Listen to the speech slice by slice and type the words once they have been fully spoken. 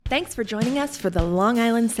Thanks for joining us for the Long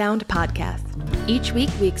Island Sound Podcast. Each week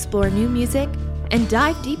we explore new music and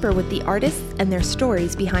dive deeper with the artists and their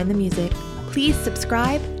stories behind the music. Please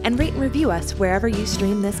subscribe and rate and review us wherever you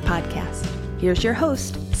stream this podcast. Here's your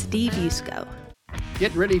host, Steve Yusko.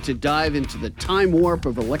 Get ready to dive into the time warp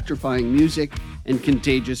of electrifying music and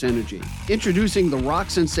contagious energy. Introducing the rock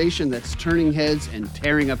sensation that's turning heads and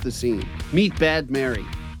tearing up the scene. Meet Bad Mary,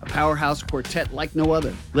 a powerhouse quartet like no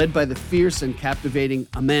other, led by the fierce and captivating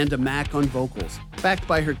Amanda Mack on vocals, backed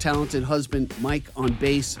by her talented husband Mike on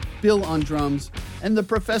bass, Bill on drums, and the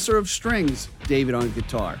professor of strings, David on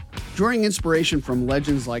guitar. Drawing inspiration from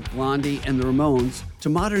legends like Blondie and the Ramones to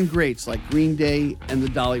modern greats like Green Day and the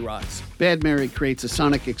Dolly Rots, Bad Mary creates a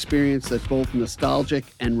sonic experience that's both nostalgic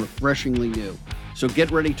and refreshingly new. So get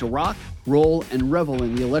ready to rock, roll, and revel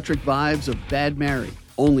in the electric vibes of Bad Mary,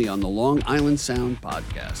 only on the Long Island Sound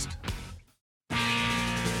Podcast.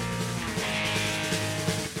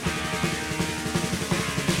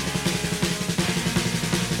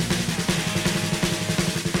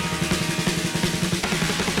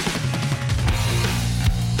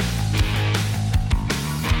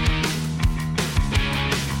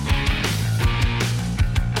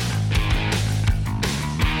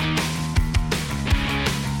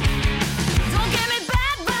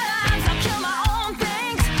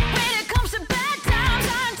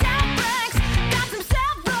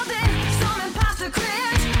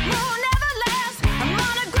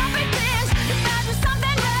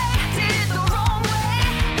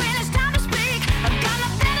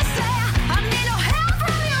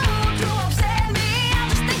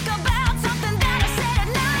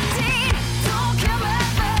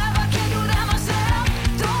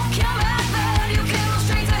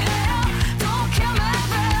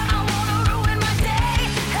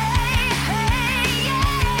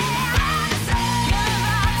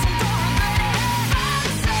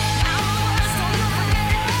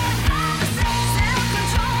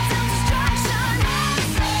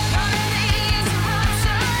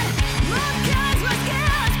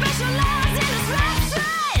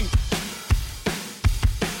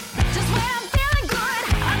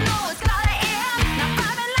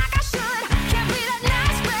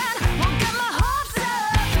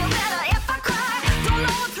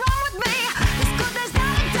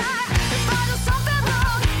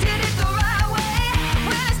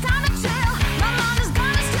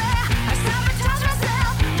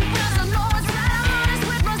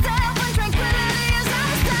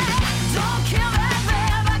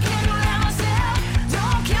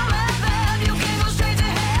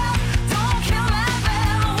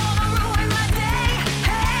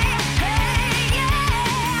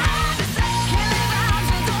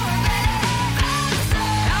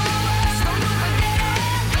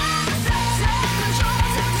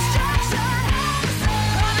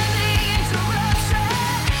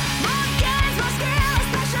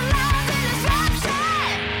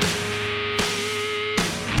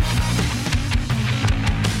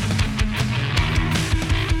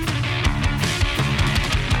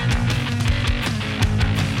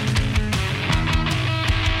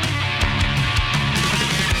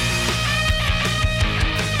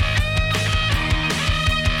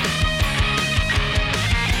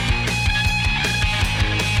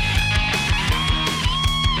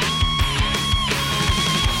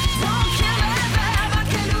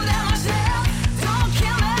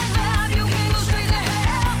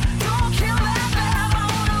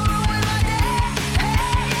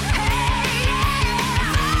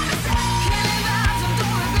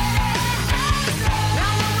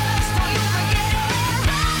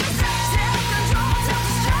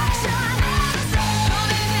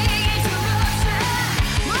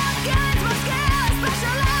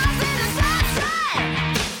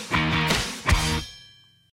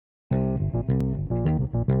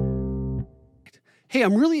 Hey,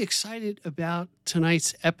 I'm really excited about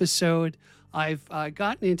tonight's episode. I've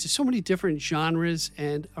gotten into so many different genres,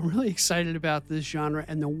 and I'm really excited about this genre.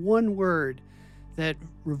 And the one word that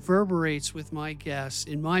reverberates with my guests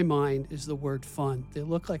in my mind is the word fun. They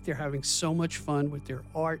look like they're having so much fun with their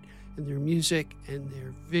art and their music and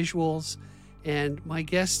their visuals. And my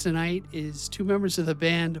guest tonight is two members of the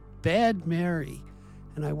band Bad Mary.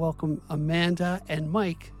 And I welcome Amanda and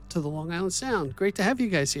Mike to the Long Island Sound. Great to have you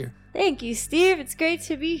guys here. Thank you, Steve. It's great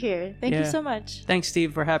to be here. Thank you so much. Thanks,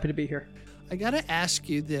 Steve. We're happy to be here. I got to ask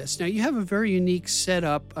you this. Now, you have a very unique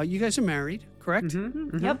setup. You guys are married, correct? Mm-hmm,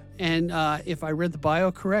 mm-hmm. Yep. And if I read the bio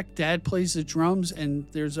correct, Dad plays the drums, and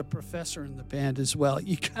there's a professor in the band as well.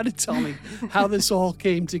 You got to tell me how this all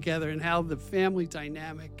came together and how the family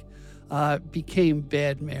dynamic became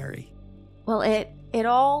Bad Mary. Well, it it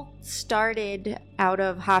all started out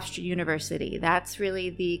of Hofstra University. That's really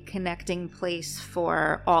the connecting place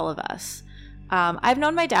for all of us. I've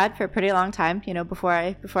known my dad for a pretty long time, before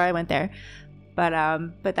I went there, but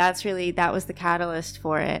that was the catalyst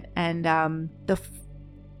for it. And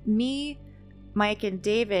me, Mike, and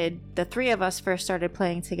David, the three of us first started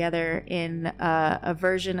playing together in a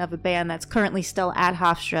version of a band that's currently still at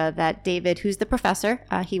Hofstra. That David, who's the professor,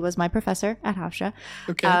 he was my professor at Hofstra.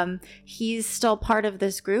 Okay. He's still part of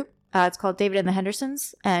this group. It's called David and the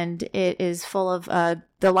Hendersons, and it is full of the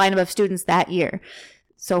lineup of students that year.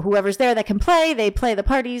 So whoever's there that can play, they play the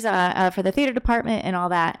parties for the theater department and all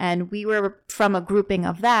that. And we were from a grouping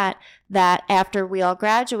of that after we all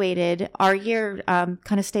graduated, our year kind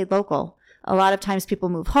of stayed local. A lot of times people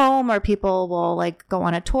move home or people will like go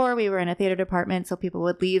on a tour. We were in a theater department, so people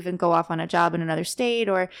would leave and go off on a job in another state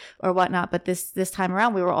or whatnot. But this time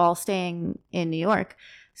around, we were all staying in New York.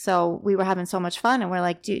 So we were having so much fun, and we're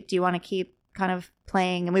like, do you want to keep kind of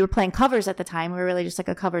playing? And we were playing covers at the time. We were really just like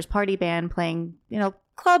a covers party band playing,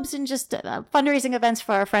 clubs and just fundraising events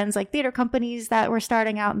for our friends, like theater companies that were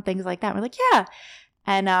starting out and things like that. We're like, yeah.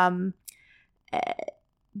 And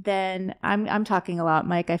then I'm talking a lot.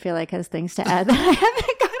 Mike, I feel like, has things to add that I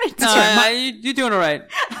haven't gotten to. You're doing all right.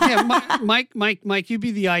 Yeah, Mike, you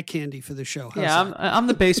be the eye candy for the show. How's that? I'm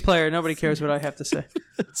the bass player. Nobody cares what I have to say.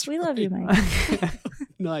 We love you, Mike.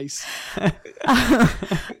 Nice.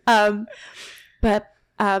 But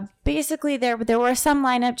basically, there were some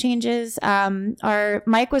lineup changes. Our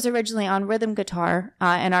Mike was originally on rhythm guitar,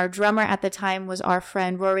 and our drummer at the time was our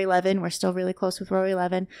friend Rory Levin. We're still really close with Rory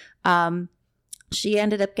Levin. She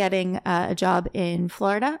ended up getting a job in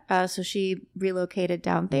Florida, so she relocated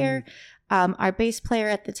down there. Our bass player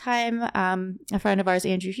at the time, a friend of ours,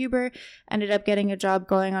 Andrew Huber, ended up getting a job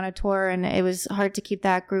going on a tour, and it was hard to keep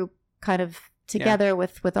that group kind of together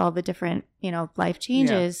with all the different, life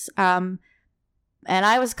changes. Yeah. And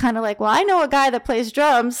I was kind of like, well, I know a guy that plays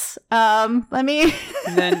drums. Let me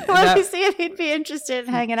see if he'd be interested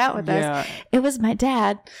in hanging out with us. It was my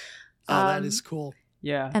dad. Oh, that is cool.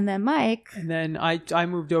 Yeah. And then Mike. And then I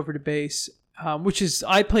moved over to bass, which is,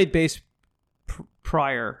 I played bass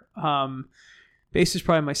prior. Bass is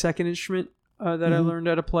probably my second instrument that I learned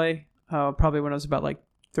how to play, probably when I was about like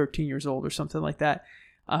 13 years old or something like that.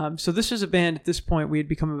 So this was a band at this point. We had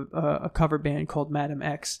become a cover band called Madam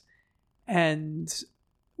X. And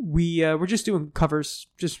we were just doing covers,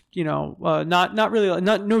 just, not really,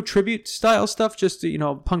 no tribute style stuff, just,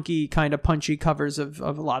 punky kind of punchy covers of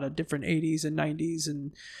a lot of different 80s and 90s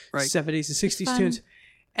and 70s and 60s tunes.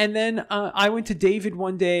 And then I went to David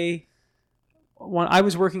one day when I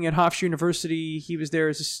was working at Hofstra University. He was there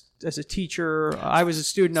as a teacher. I was a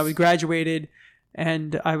student. I was graduated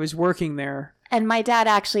and I was working there. And my dad,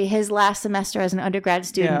 actually, his last semester as an undergrad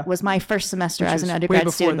student was my first semester as an undergrad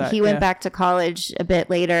student. That, he went back to college a bit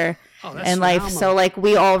later in life. So,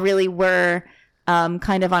 we all really were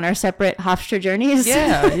kind of on our separate Hofstra journeys.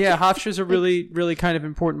 Yeah. Hofstra's a really, really kind of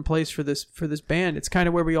important place for this band. It's kind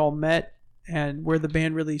of where we all met and where the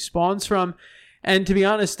band really spawns from. And to be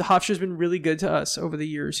honest, Hofstra's been really good to us over the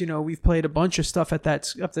years. We've played a bunch of stuff at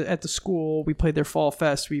the school. We played their Fall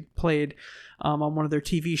Fest. We played on one of their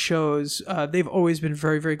TV shows. They've always been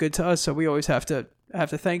very, very good to us. So we always have to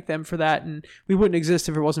thank them for that. And we wouldn't exist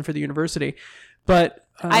if it wasn't for the university. But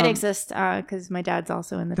I'd exist because my dad's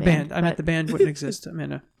also in the band. I meant the band wouldn't exist,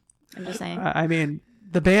 Amanda. I'm just saying. I mean,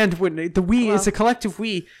 the band wouldn't. The we is a collective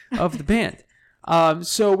we of the band.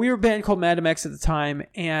 So we were a band called Madam X at the time,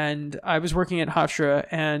 and I was working at Hofstra,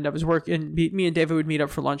 and I was working. Me and David would meet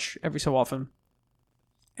up for lunch every so often.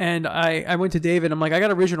 And I went to David. I'm like, I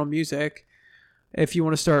got original music. If you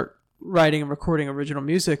want to start writing and recording original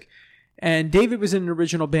music. And David was in an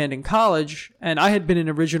original band in college, and I had been in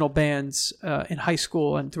original bands in high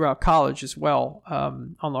school and throughout college as well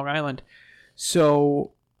on Long Island.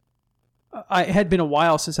 So it had been a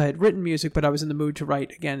while since I had written music, but I was in the mood to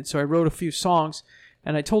write again. So I wrote a few songs,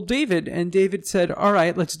 and I told David, and David said, all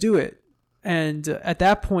right, let's do it. And at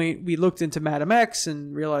that point, we looked into Madam X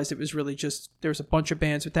and realized it was really just, there was a bunch of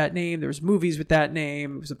bands with that name. There was movies with that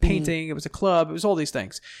name. It was a painting. It was a club. It was all these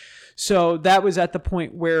things. So that was at the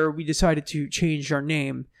point where we decided to change our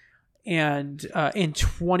name. And in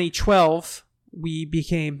 2012, we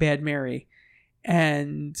became Bad Mary.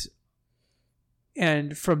 And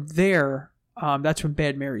from there, that's when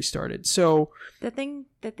Bad Mary started. So the thing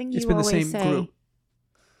you always say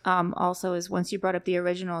also is, once you brought up the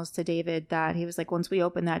originals to David, that he was like, once we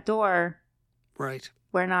open that door, Right.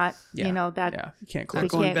 We're not, Yeah. you know, that You can't we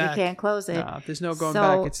close. going can't, back. we can't close it. There's no going So-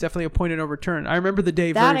 back. It's definitely a point of no return. I remember the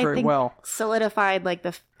day That very, I very think well. solidified like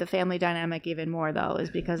the family dynamic even more though, is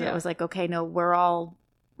because Yeah. it was like, okay, no, we're all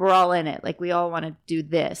in it. Like we all want to do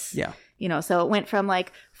this. Yeah. You know, so it went from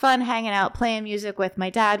like fun hanging out, playing music with my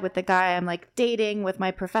dad, with the guy I'm like dating, with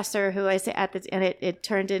my professor who I say and it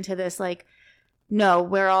turned into this like, no,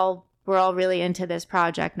 we're all really into this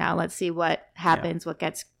project now. Let's see what happens, what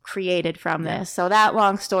gets created from this. So that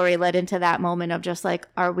long story led into that moment of just like,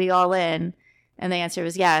 are we all in? And the answer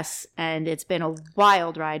was yes. And it's been a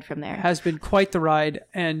wild ride from there. It has been quite the ride.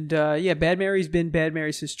 And Bad Mary's been Bad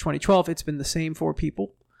Mary since 2012. It's been the same 4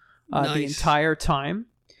 people the Nice. entire time.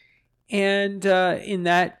 And in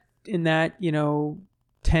that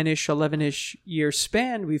 10-ish, 11-ish year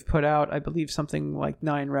span, we've put out, I believe, something like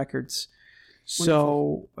 9 records.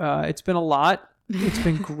 So it's been a lot. It's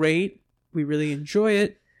been great. We really enjoy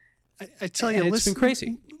it. I tell you, And it's been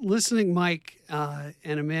crazy. Listening, Mike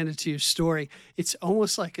and Amanda, to your story, it's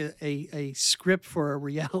almost like a script for a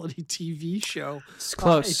reality TV show. It's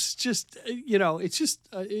close. It's just,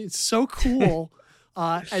 it's so cool.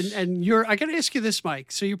 And I got to ask you this,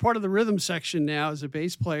 Mike. So you're part of the rhythm section now as a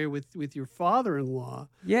bass player with your father-in-law.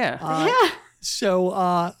 Yeah.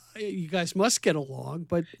 So you guys must get along,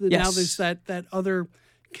 but now Yes. there's that other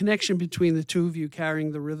connection between the two of you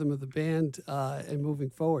carrying the rhythm of the band and moving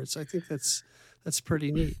forward. So I think that's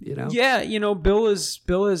pretty neat, you know? Yeah, Bill is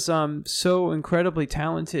so incredibly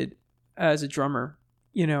talented as a drummer,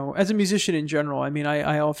 as a musician in general. I mean,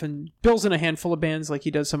 I often, Bill's in a handful of bands, like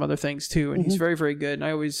he does some other things too, and he's very, very good. And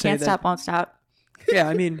I always say Can't stop, won't stop. yeah,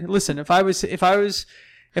 I mean, listen, if I was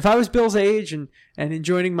Bill's age and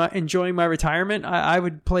enjoying my retirement, I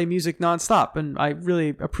would play music nonstop, and I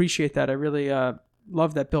really appreciate that. I really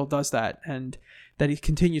love that Bill does that and that he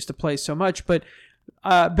continues to play so much. But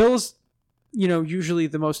Bill's, usually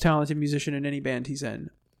the most talented musician in any band he's in.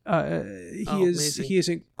 Amazing. He is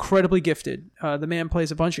incredibly gifted. The man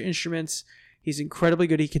plays a bunch of instruments. He's incredibly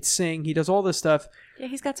good. He could sing. He does all this stuff. Yeah,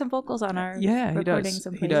 he's got some vocals on our Yeah, he recordings does.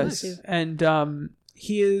 and He places does. too. And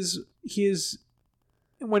he is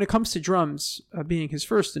when it comes to drums, being his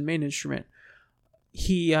first and main instrument,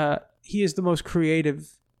 he is the most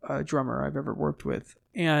creative drummer I've ever worked with.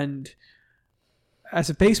 And as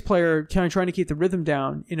a bass player, kind of trying to keep the rhythm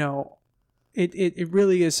down, it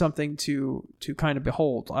really is something to kind of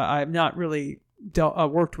behold. I've not really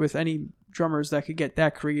worked with any drummers that could get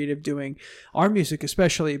that creative doing our music,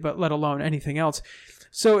 especially, but let alone anything else.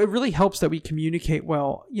 So it really helps that we communicate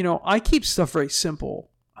well. I keep stuff very simple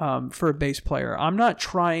for a bass player. I'm not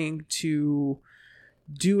trying to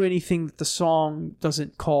do anything that the song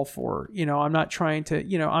doesn't call for. I'm not trying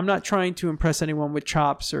to impress anyone with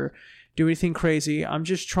chops or do anything crazy. I'm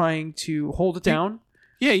just trying to hold it down.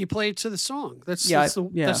 Yeah, you play it to the song. That's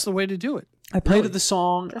the way to do it. I play to the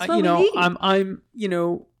song. That's what we need. I'm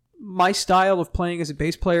my style of playing as a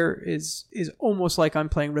bass player is almost like I'm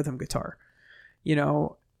playing rhythm guitar,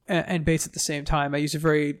 and bass at the same time. I use a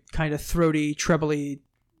very kind of throaty, trebly,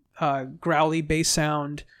 growly bass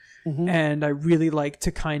sound, and I really like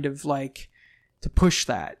to kind of like to push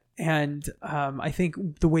that. And I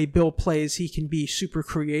think the way Bill plays, he can be super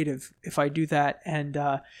creative if I do that. And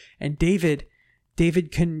David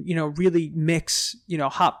can, really mix,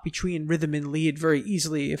 hop between rhythm and lead very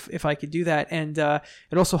easily if I could do that. And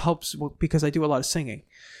it also helps because I do a lot of singing.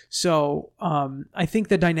 So I think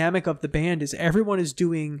the dynamic of the band is everyone is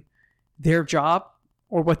doing their job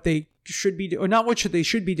or what they should be doing, or not what they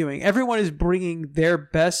should be doing. Everyone is bringing their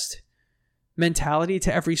best mentality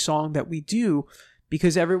to every song that we do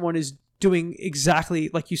because everyone is doing exactly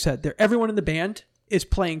like you said. Everyone in the band is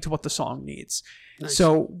playing to what the song needs. Nice.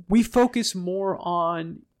 So we focus more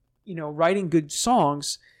on, writing good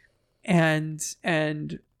songs and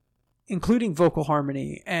including vocal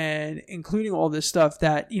harmony and including all this stuff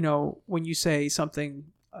that, when you say something,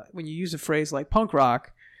 when you use a phrase like punk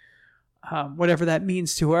rock, whatever that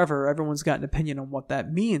means to whoever, everyone's got an opinion on what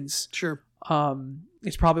that means. Sure.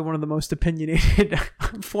 It's probably one of the most opinionated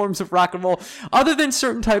forms of rock and roll, other than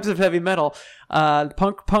certain types of heavy metal.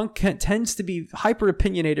 Punk tends to be hyper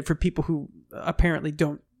opinionated for people who apparently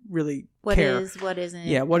don't really care. What is, what isn't.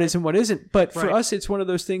 Yeah, what is and what isn't. But for Right. us, it's one of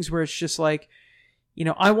those things where it's just like,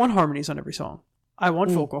 I want harmonies on every song. I want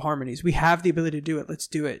vocal harmonies. We have the ability to do it. Let's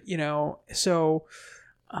do it. So,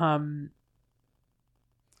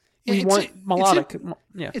 we want melodic.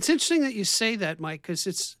 Yeah. It's interesting that you say that, Mike, because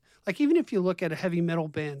it's like even if you look at a heavy metal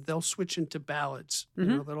band, they'll switch into ballads.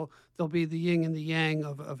 They'll be the yin and the yang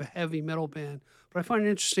of a heavy metal band. But I find it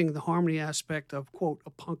interesting the harmony aspect of, quote, a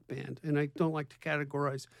punk band. And I don't like to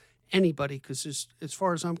categorize anybody, because as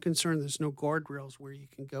far as I'm concerned, there's no guardrails where you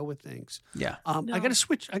can go with things. Yeah. I got to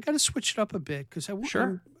switch it up a bit because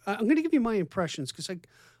Sure. I'm going to give you my impressions because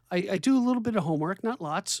I do a little bit of homework, not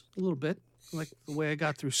lots, a little bit, like the way I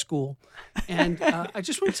got through school. And I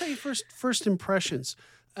just want to tell you first impressions.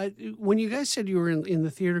 When you guys said you were in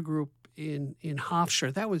the theater group in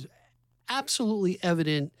Hofstra, that was absolutely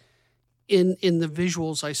evident in the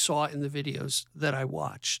visuals I saw in the videos that I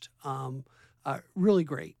watched. Really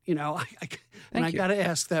great. You know, I got to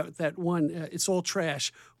ask that one, It's All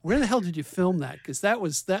Trash. Where the hell did you film that? Because that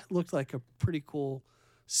looked like a pretty cool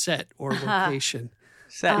set or location.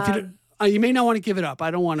 You may not want to give it up.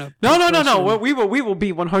 I don't want to. No. Well, we will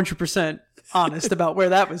be 100% honest about where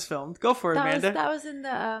that was filmed. Go for it, Amanda. That was in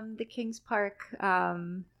the Kings Park.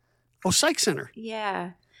 Psych Center.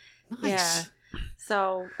 Yeah. Nice. Yeah.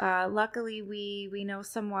 So luckily we know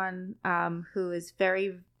someone who is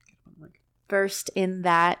very versed in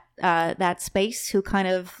that space, who kind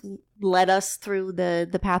of led us through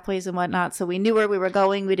the pathways and whatnot. So we knew where we were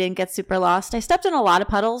going. We didn't get super lost. I stepped in a lot of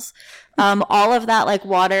puddles, all of that, like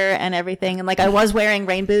water and everything. And like I was wearing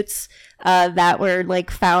rain boots that were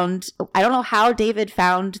like found. I don't know how David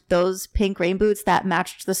found those pink rain boots that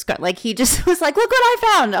matched the skirt. Like he just was like, look what I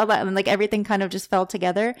found. All that, and like everything kind of just fell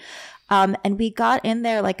together. And we got in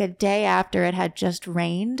there like a day after it had just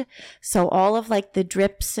rained. So all of like the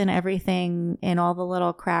drips and everything in all the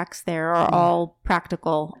little cracks there are all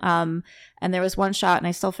practical. And there was one shot, and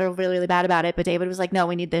I still feel really, really bad about it, but David was like, no,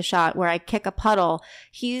 we need this shot, where I kick a puddle.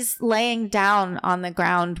 He's laying down on the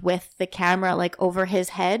ground with the camera like over his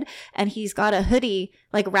head, and he's got a hoodie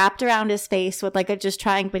like wrapped around his face with like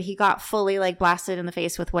but he got fully like blasted in the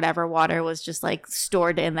face with whatever water was just like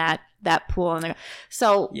stored in that pool.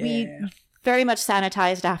 So we very much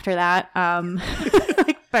sanitized after that.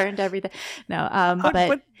 Like burned everything. No,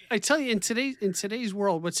 but I tell you, in today's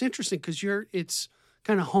world, what's interesting, because it's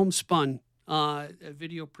kind of homespun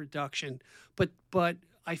video production, but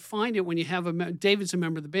I find it when you have David's a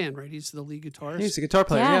member of the band, right? He's the lead guitarist. He's a guitar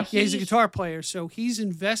player. Yeah, he's a guitar player. So he's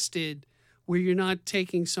invested where you're not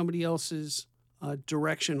taking somebody else's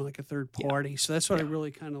direction like a third party. So that's what I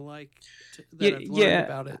really kind of like that I've learned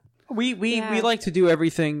about it. We like to do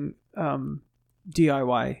everything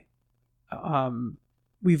DIY.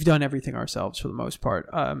 We've done everything ourselves for the most part.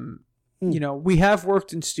 You know, we have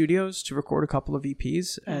worked in studios to record a couple of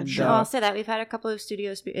EPs, and I'll say that we've had a couple of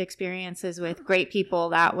studio experiences with great people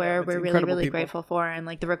that we're really, really grateful for, and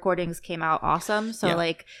like the recordings came out awesome. So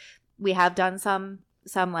like we have done some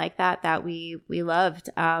like that we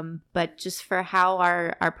loved, but just for how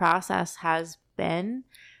our process has been,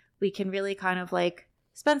 we can really kind of like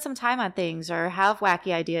spend some time on things or have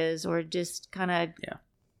wacky ideas or just kind of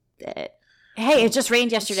hey, it just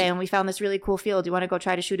rained yesterday and we found this really cool field. Do you want to go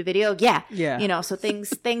try to shoot a video? Yeah. You know, so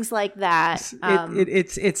things like that.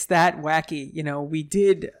 It's that wacky. You know, we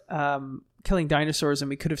did Killing Dinosaurs, and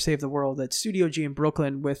we could have saved the world at Studio G in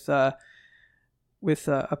Brooklyn with a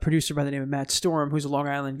producer by the name of Matt Storm, who's a Long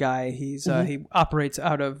Island guy. He's he operates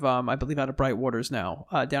out of I believe out of Bright Waters now,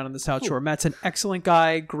 down in the South Shore. Matt's an excellent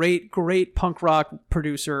guy, great punk rock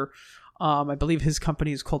producer. I believe his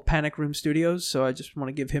company is called Panic Room Studios, so I just want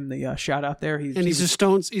to give him the shout out there. He's a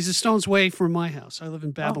stone's way from my house. I live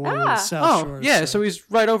in Babylon on the South Shore. Yeah, so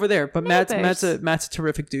he's right over there. But Matt's a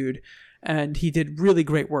terrific dude, and he did really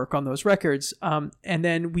great work on those records. And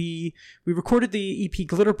then we recorded the EP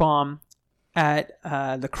Glitter Bomb at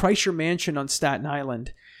the Kreischer Mansion on Staten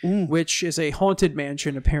Island, which is a haunted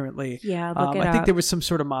mansion, apparently. Yeah, look it I think up. there was some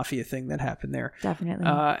sort of mafia thing that happened there. Definitely.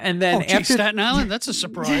 And then after Staten Island, that's a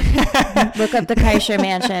surprise. Look up the Kreischer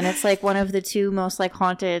Mansion. It's like one of the two most like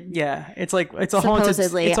haunted. Yeah, it's a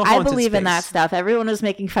supposedly. haunted. I believe space. in that stuff. Everyone was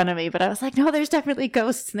making fun of me, but I was like, no, there's definitely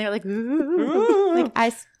ghosts, and they're like, ooh.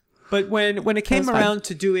 Like But when it came around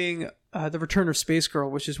to doing The Return of Space Girl,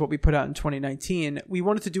 which is what we put out in 2019, we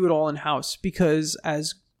wanted to do it all in-house because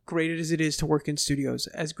as great as it is to work in studios,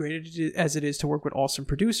 as great as it is to work with awesome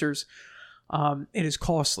producers, it is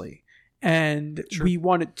costly. And we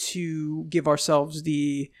wanted to give ourselves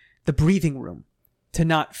the breathing room to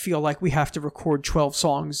not feel like we have to record 12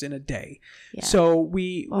 songs in a day. Yeah. So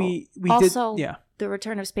we also, did... Yeah. The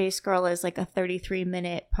Return of Space Girl is like a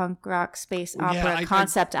 33-minute punk rock space opera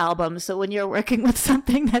concept album. So when you're working with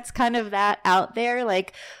something that's kind of that out there,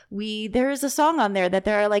 like there is a song on there that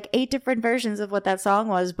there are like 8 different versions of what that song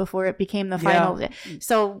was before it became the final.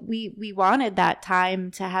 So we wanted that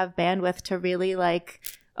time to have bandwidth to really like,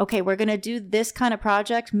 okay, we're going to do this kind of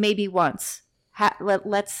project maybe once.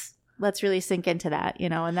 Let's really sink into that, you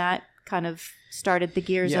know, and that kind of started the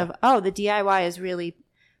gears of, the DIY is really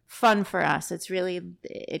fun for us. It's really,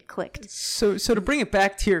 it clicked. So to bring it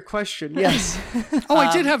back to your question, yes.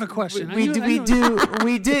 I did have a question. Video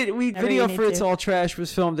for It's All Trash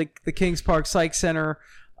was filmed at the Kings Park Psych Center.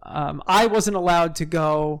 I wasn't allowed to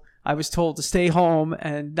go. I was told to stay home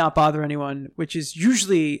and not bother anyone, which is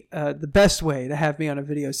usually the best way to have me on a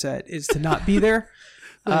video set, is to not be there.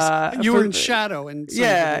 You were in shadow, and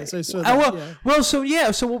I saw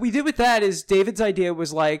that. So what we did with that is David's idea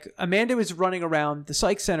was like, Amanda was running around the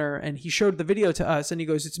psych center and he showed the video to us and he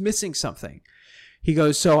goes, it's missing something. He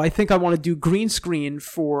goes, so I think I want to do green screen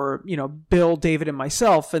for, Bill, David, and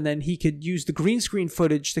myself, and then he could use the green screen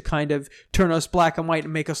footage to kind of turn us black and white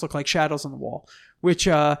and make us look like shadows on the wall, which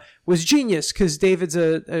was genius because David's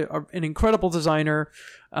an incredible designer.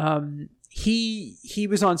 He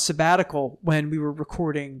was on sabbatical when we were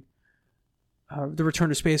recording The Return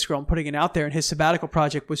to Space Girl and putting it out there, and his sabbatical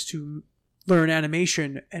project was to learn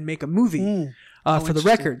animation and make a movie for the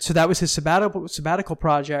record. So that was his sabbatical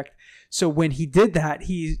project. So when he did that,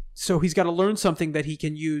 he's got to learn something that he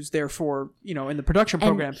can use, therefore, in the production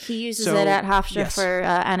program. And he uses it at Hofstra for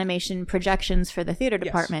animation projections for the theater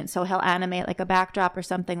department. Yes. So he'll animate like a backdrop or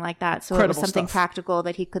something like that. So Incredible it was something stuff. Practical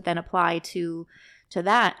that he could then apply to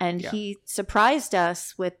that. And he surprised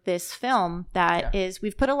us with this film that is,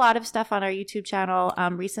 we've put a lot of stuff on our YouTube channel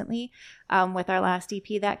recently with our last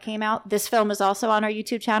EP that came out. This film is also on our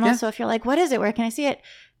YouTube channel. Yeah. So if you're like, what is it? Where can I see it?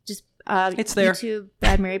 Just it's there. YouTube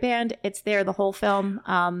Bad Mary Band. It's there, the whole film.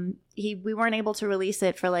 We weren't able to release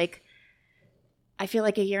it for I feel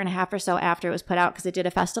like a year and a half or so after it was put out because it did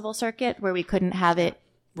a festival circuit where we couldn't have it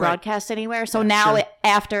broadcast anywhere. So now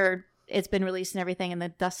after it's been released and everything and the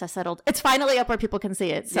dust has settled, it's finally up where people can see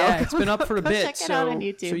it. So it's been up for a bit. Check it out on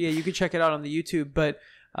YouTube. So you can check it out on the YouTube. But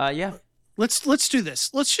let's do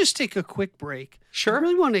this. Let's just take a quick break. Sure. I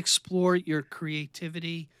really want to explore your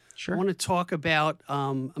creativity. Sure. I want to talk about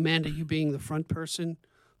Amanda, you being the front person,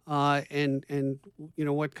 and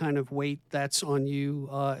what kind of weight that's on you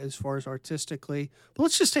as far as artistically. But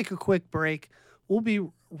let's just take a quick break. We'll be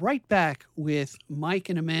right back with Mike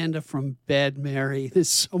and Amanda from Bad Mary. There's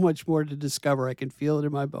so much more to discover. I can feel it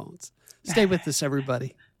in my bones. Stay with us,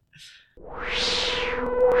 everybody.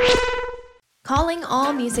 Calling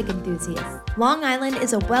all music enthusiasts, Long Island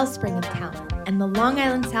is a wellspring of talent, and the Long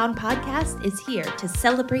Island Sound Podcast is here to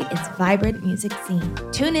celebrate its vibrant music scene.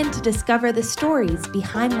 Tune in to discover the stories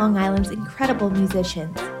behind Long Island's incredible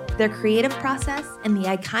musicians, their creative process, and the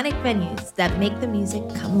iconic venues that make the music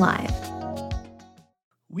come live.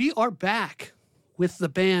 We are back with the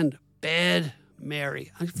band Bad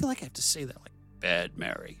Mary. I feel like I have to say that, like Bad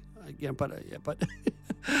Mary. But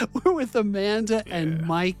we're with Amanda and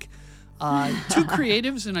Mike. Two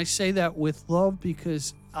creatives, and I say that with love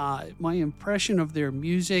because my impression of their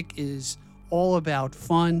music is all about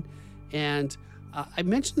fun. And I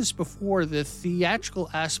mentioned this before, the theatrical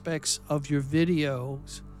aspects of your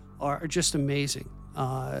videos are just amazing.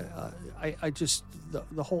 I just,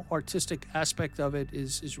 the whole artistic aspect of it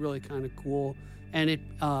is really kind of cool. And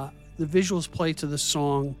the visuals play to the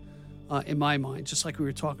song in my mind, just like we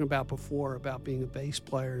were talking about before about being a bass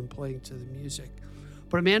player and playing to the music.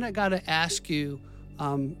 But Amanda, I got to ask you,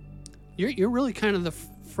 you're really kind of the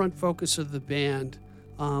front focus of the band.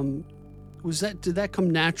 Did that come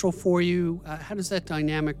natural for you? How does that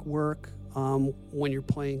dynamic work when you're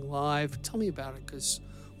playing live? Tell me about it, because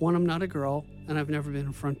one, I'm not a girl, and I've never been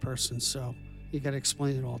a front person, so you got to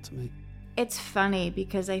explain it all to me. It's funny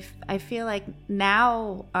because I feel like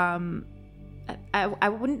now, I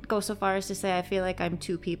wouldn't go so far as to say I feel like I'm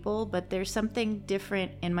two people, but there's something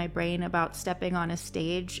different in my brain about stepping on a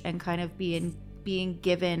stage and kind of being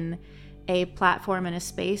given a platform and a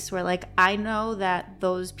space where, like, I know that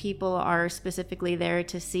those people are specifically there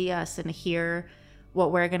to see us and hear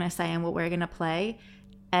what we're going to say and what we're going to play.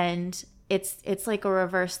 And it's like a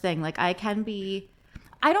reverse thing. Like, I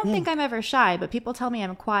don't think I'm ever shy, but people tell me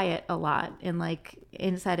I'm quiet a lot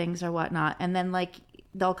in settings or whatnot. And then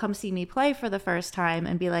they'll come see me play for the first time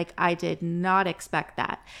and be like, I did not expect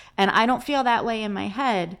that. And I don't feel that way in my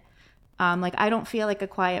head. I don't feel like a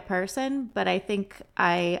quiet person, but I think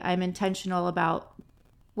I'm intentional about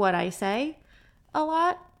what I say a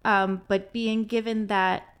lot. But being given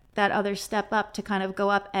that other step up to kind of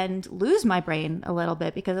go up and lose my brain a little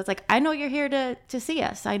bit, because it's like, I know you're here to see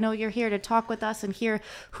us. I know you're here to talk with us and hear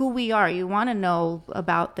who we are. You want to know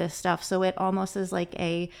about this stuff. So it almost is like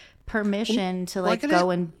a permission to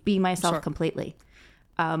go and be myself completely.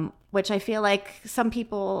 Which I feel like some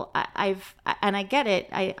people and I get it.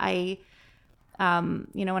 I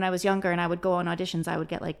when I was younger and I would go on auditions, I would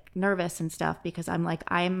get nervous and stuff because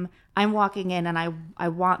I'm walking in and I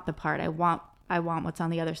want the part. I I want what's on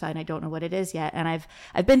the other side and I don't know what it is yet. And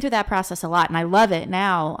I've been through that process a lot, and I love it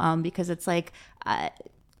now, because it's like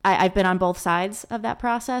I've been on both sides of that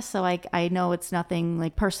process, so I know it's nothing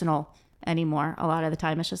like personal anymore. A lot of the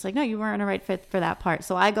time it's just like, no, you weren't a right fit for that part.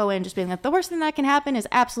 So I go in just being like, the worst thing that can happen is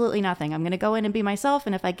absolutely nothing. I'm going to go in and be myself,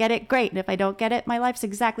 and if I get it, great, and if I don't get it, my life's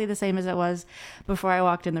exactly the same as it was before I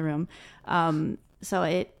walked in the room. So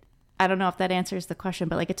I don't know if that answers the question,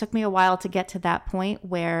 but like it took me a while to get to that point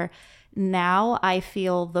where now I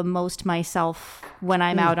feel the most myself when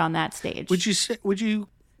I'm out on that stage. Would you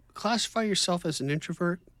classify yourself as an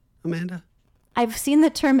introvert, Amanda? I've seen the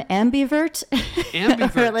term ambivert,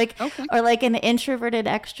 Okay. or like an introverted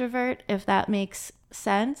extrovert, if that makes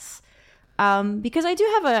sense. Because I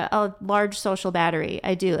do have a large social battery.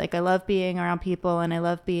 I do. Like I love being around people, and I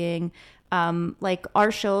love being, like our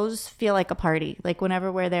shows feel like a party. Like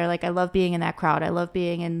whenever we're there, like I love being in that crowd. I love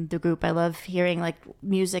being in the group. I love hearing like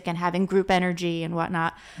music and having group energy and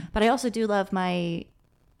whatnot. But I also do love my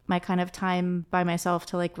kind of time by myself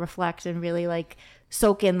to like reflect and really like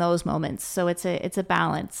soak in those moments. So it's a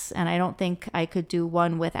balance, and I don't think I could do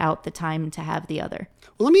one without the time to have the other.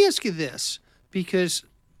 Well, let me ask you this, because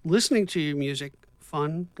listening to your music,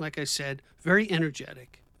 fun, like I said, very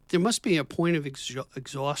energetic. There must be a point of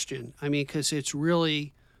exhaustion. I mean, because it's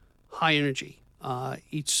really high energy,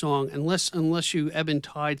 each song, unless you ebb and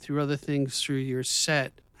tide through other things through your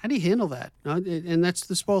set. How do you handle that? And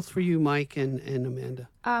that's both for you, Mike and Amanda.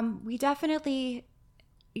 We definitely,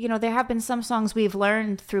 there have been some songs we've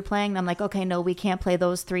learned through playing them, like, okay, no, we can't play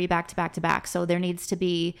those three back to back to back. So there needs to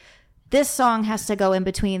be, this song has to go in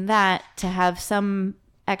between that to have some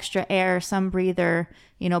extra air, some breather,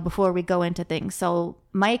 before we go into things. So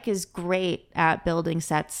Mike is great at building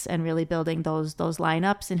sets and really building those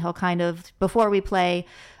lineups. And he'll kind of, before we play,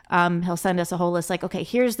 he'll send us a whole list, like, okay,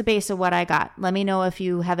 here's the base of what I got. Let me know if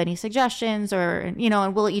you have any suggestions, or,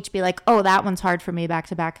 and we'll each be like, oh, that one's hard for me back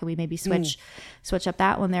to back. Can we maybe switch up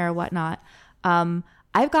that one there or whatnot?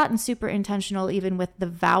 I've gotten super intentional even with the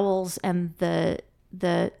vowels and the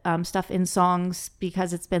stuff in songs,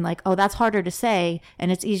 because it's been like, oh, that's harder to say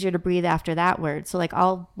and it's easier to breathe after that word. So like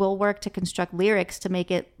we'll work to construct lyrics to make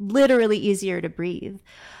it literally easier to breathe.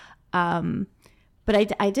 But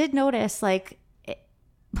I did notice, like,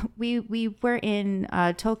 we were in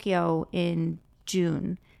Tokyo in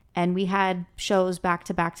June, and we had shows back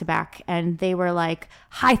to back to back, and they were like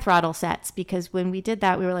high throttle sets, because when we did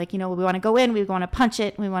that, we were like, we want to go in, we want to punch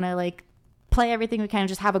it, we want to like play everything we can and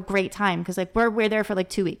just have a great time, because like we're there for like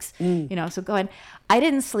 2 weeks, so go in. I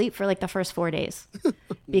didn't sleep for like the first 4 days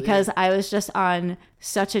because I was just on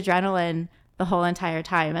such adrenaline the whole entire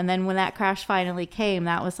time. And then when that crash finally came,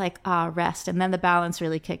 that was like, rest. And then the balance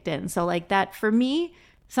really kicked in. So like that for me,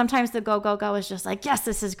 sometimes the go is just like, yes,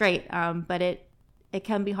 this is great. But it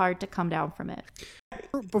can be hard to come down from it.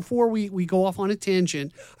 Before we go off on a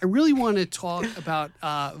tangent, I really want to talk about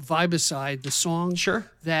Vibicide, the song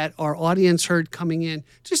that our audience heard coming in.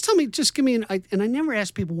 Just give me and I never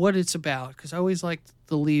ask people what it's about, because I always like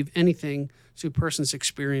to leave anything to a person's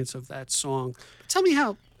experience of that song. Tell me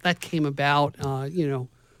how that came about, who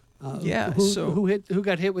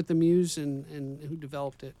got hit with the muse and who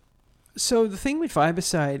developed it. So the thing with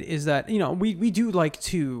Vibicide is that, we do like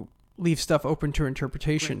to leave stuff open to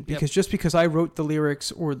interpretation, right. because just because I wrote the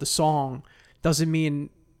lyrics or the song doesn't mean,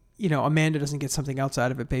 Amanda doesn't get something else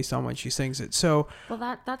out of it based on when she sings it. So,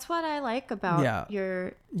 well, that's what I like about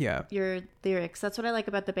your lyrics. That's what I like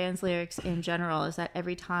about the band's lyrics in general, is that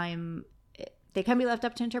every time they can be left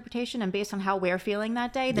up to interpretation, and based on how we're feeling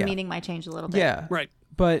that day, the meaning might change a little bit. Yeah. Right.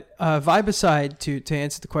 But Vibicide, to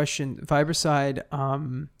answer the question, Vibicide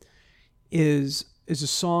is a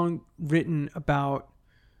song written about,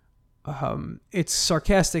 it's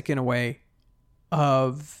sarcastic in a way,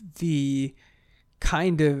 of the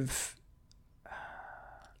kind of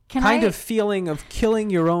feeling of killing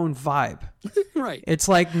your own vibe. Right. It's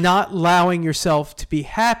like not allowing yourself to be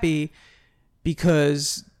happy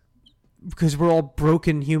because we're all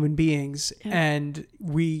broken human beings, and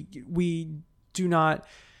we do not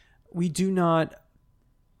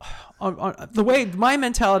the way my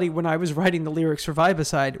mentality when I was writing the lyrics for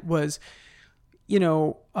Vibicide was, I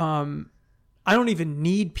don't even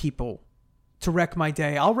need people to wreck my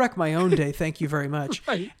day. I'll wreck my own day. Thank you very much.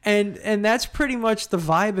 Right. And that's pretty much the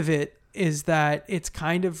vibe of it, is that it's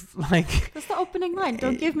kind of like, that's the opening line.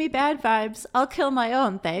 Don't give me bad vibes. I'll kill my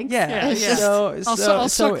own. Thanks. Yeah. I'll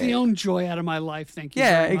suck the own joy out of my life. Thank you.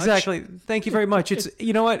 Yeah, very much. exactly. Thank you very much. It's,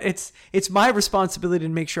 you know what? It's my responsibility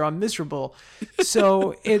to make sure I'm miserable.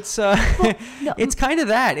 So it's, it's kind of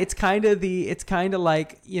that. It's kind of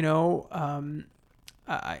like,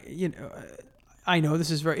 I know this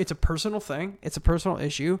is it's a personal thing. It's a personal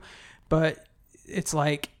issue, but it's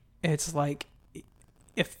like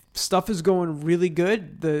if stuff is going really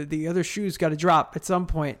good, the other shoe's got to drop at some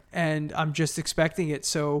point, and I'm just expecting it.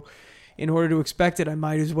 So in order to expect it, I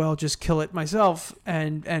might as well just kill it myself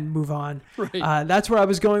and move on. Right. That's where I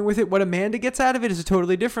was going with it. What Amanda gets out of it is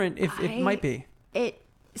totally different. It might be.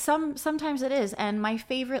 Sometimes it is, and my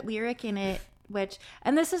favorite lyric in it,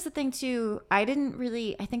 and this is the thing too, I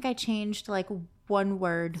think I changed like one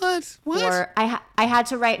word. What? Or I had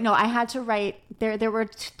to write. No, I had to write. There were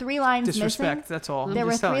 3 lines Disrespect. missing. That's all. There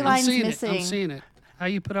were 3 I'm lines seeing missing. I'm seeing it. How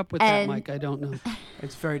you put up with that, Mike? I don't know.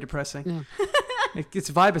 It's very depressing. Yeah. It's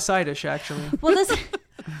vibicidish, actually. Well,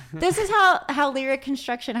 this is how lyric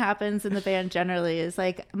construction happens in the band generally. Is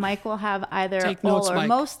like Mike will have either Take all notes, or Mike.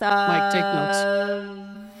 most of. Mike, take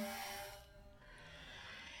notes.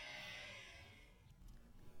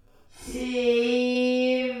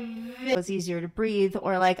 It was easier to breathe,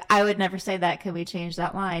 or like, I would never say that, can we change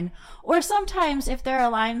that line? Or sometimes if there are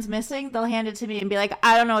lines missing, they'll hand it to me and be like,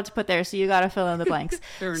 I don't know what to put there, so you got to fill in the blanks.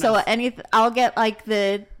 Fair So enough. I'll get like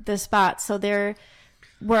the spot. So there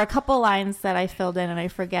were a couple lines that I filled in and I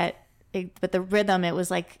forget, but the rhythm, it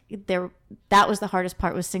was like that was the hardest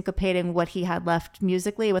part, was syncopating what he had left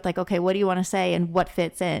musically with like, okay, what do you want to say and what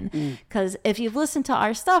fits in? Because if you've listened to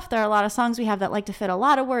our stuff, there are a lot of songs we have that like to fit a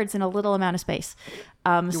lot of words in a little amount of space.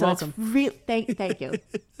 So welcome. it's thank you.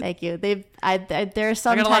 Thank you. There are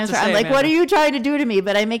some I got a lot times to where I'm say, like, what Amanda. are you trying to do to me?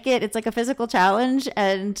 But I make it's like a physical challenge,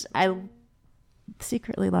 and I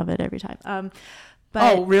secretly love it every time.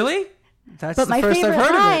 But Oh, really? That's but the my first I've favorite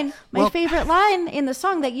heard line, of it. my favorite line in the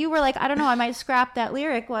song that you were like, I don't know, I might scrap that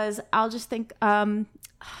lyric, was, I'll just think, looking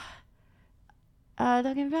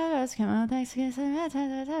back, let's come on, thanks.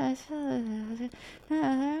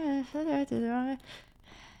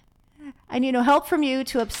 I need no help from you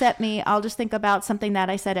to upset me. I'll just think about something that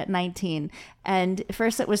I said at 19. And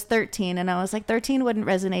first it was 13, and I was like, 13 wouldn't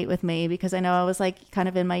resonate with me because I know I was like kind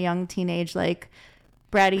of in my young teenage, like,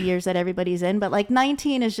 bratty years that everybody's in, but like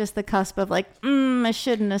 19 is just the cusp of like, I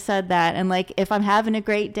shouldn't have said that. And like, if I'm having a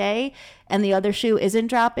great day and the other shoe isn't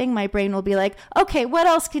dropping, my brain will be like, okay, what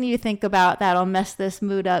else can you think about that'll mess this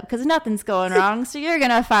mood up? Because nothing's going wrong, so you're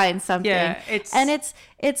gonna find something. Yeah, it's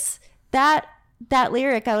that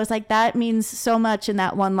lyric. I was like, that means so much in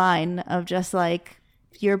that one line of just like,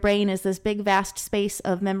 your brain is this big vast space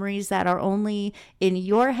of memories that are only in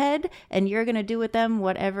your head, and you're gonna do with them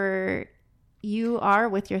whatever you are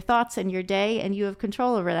with your thoughts and your day, and you have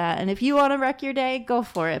control over that. And if you want to wreck your day, go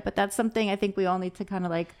for it. But that's something I think we all need to kind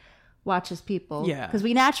of like watch as people. Yeah. Because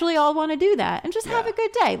we naturally all want to do that and just have a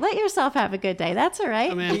good day. Let yourself have a good day. That's all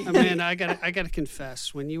right. Amanda, I gotta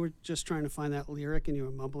confess, when you were just trying to find that lyric and you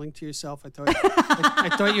were mumbling to yourself, I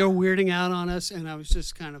thought you were weirding out on us, and I was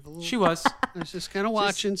just kind of a little. She was. I was just kind of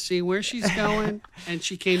watching, see where she's going, and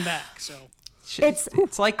she came back. So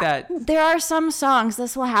It's like that. There are some songs,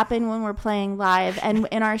 this will happen when we're playing live and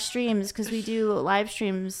in our streams, because we do live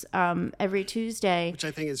streams every Tuesday. which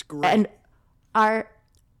I think is great. And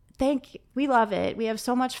we love it. We have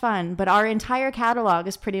so much fun, but our entire catalog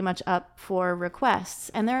is pretty much up for requests.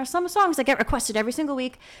 And there are some songs that get requested every single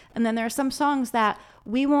week. And then there are some songs that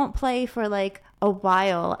we won't play for like a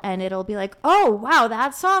while, and it'll be like, oh, wow,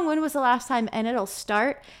 that song, when was the last time? And it'll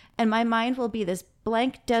start, and my mind will be this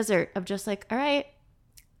blank desert of just like, all right,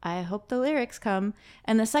 I hope the lyrics come.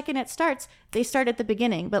 And the second it starts, they start at the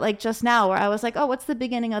beginning. But like just now, where I was like, oh, what's the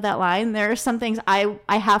beginning of that line? There are some things I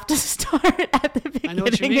have to start at the I know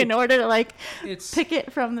what you beginning mean. in order to like It's- pick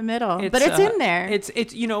it from the middle. But it's in there.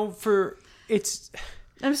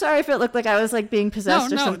 I'm sorry if it looked like I was like being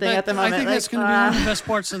possessed or something at the moment. I think like, that's going to be one of the best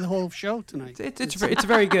parts of the whole show tonight. It's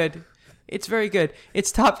very good. It's very good.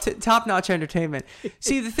 It's top notch entertainment.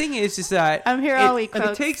 See, the thing is that I'm here all week,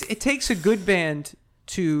 folks. It takes a good band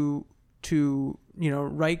to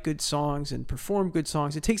write good songs and perform good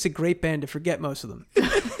songs. It takes a great band to forget most of them.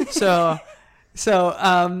 so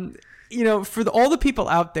for all the people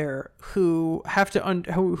out there who have to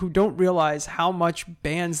who don't realize how much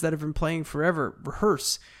bands that have been playing forever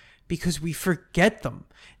rehearse because we forget them.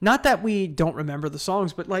 Not that we don't remember the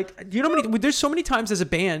songs, but like, there's so many times as a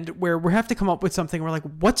band where we have to come up with something. We're like,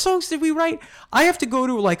 what songs did we write? I have to go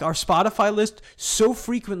to like our Spotify list so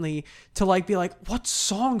frequently to like be like, what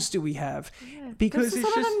songs do we have? Because some it's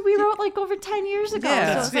of just them we wrote like over 10 years ago.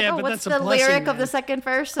 Yeah. So it's like, Yeah, oh, but what's that's a the blessing, lyric of man. the second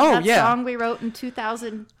verse of Oh, that yeah. song we wrote in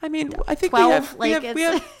 2000? I mean, I think 12, we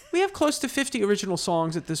like, have close to 50 original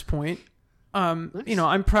songs at this point.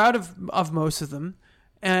 I'm proud of most of them,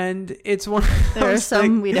 and it's one. There are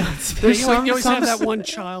some we don't speak. You always have that one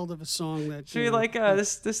child of a song that so you're like,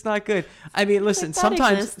 this is not good. I mean, listen,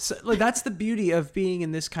 sometimes that's the beauty of being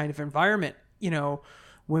in this kind of environment.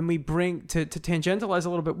 When we bring to tangentialize a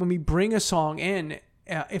little bit, when we bring a song in,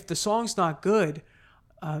 if the song's not good,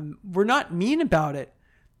 we're not mean about it.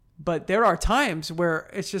 But there are times where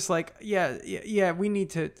it's just like, yeah, we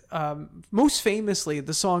need to. Most famously,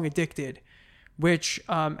 the song "Addicted," which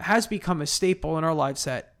has become a staple in our live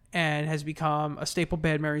set and has become a staple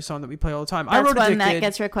Bad Mary song that we play all the time. That's one Addicted. That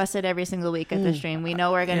gets requested every single week at the stream. We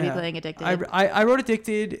know we're going to be playing "Addicted." I wrote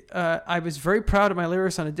 "Addicted." I was very proud of my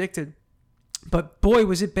lyrics on "Addicted," but boy,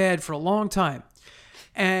 was it bad for a long time.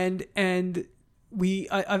 And it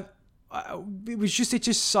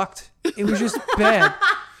just sucked. It was just bad.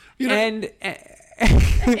 It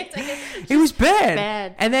was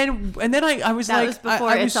bad. And then I was that like, was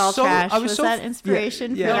before It's All Trash. Was that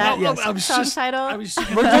inspiration for that song title?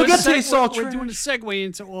 We'll get to It's All Trash. We're doing a segue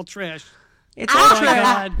into All Trash. It's All Trash.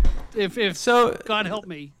 God, if God help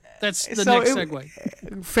me, that's the next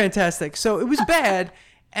segue. Fantastic. So it was bad.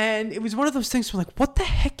 And it was one of those things where like, what the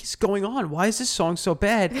heck is going on? Why is this song so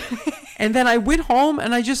bad? And then I went home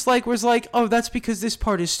and I just was like, oh, that's because this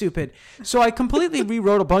part is stupid. So I completely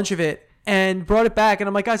rewrote a bunch of it and brought it back. And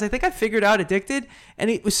I'm like, guys, I think I figured out "Addicted." And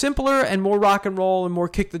it was simpler and more rock and roll and more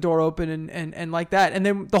kick the door open and like that. And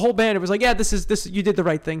then the whole band, it was like, yeah, this you did the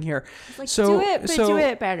right thing here. Like, do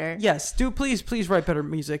it better. Yes, please write better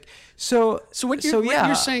music. So what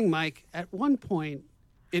you're saying, Mike, at one point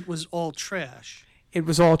it was all trash. It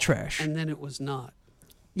was all trash. And then it was not.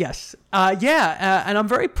 Yes. And I'm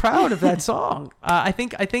very proud of that song. I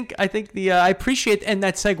appreciate, and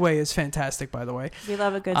that segue is fantastic, by the way. We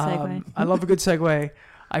love a good segue. I love a good segue.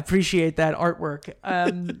 I appreciate that artwork.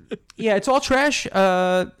 It's All Trash.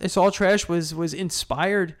 It's All Trash was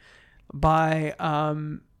inspired by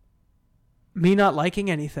me not liking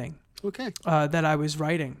anything. Okay. That I was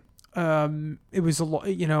writing. It was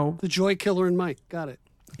the joy killer in Mike. Got it.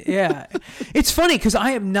 Yeah. It's funny because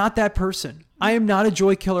I am not that person. I am not a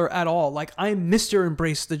joy killer at all. Like, I am Mr.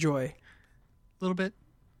 Embrace the Joy. A little bit.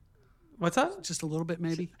 What's that? Just a little bit,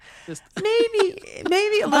 maybe. Maybe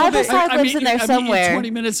a little bit. Lives in there somewhere. 20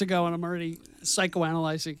 minutes ago, and I'm already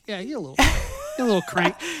psychoanalyzing. Yeah, you're a little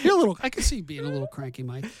crank. I can see you being a little cranky,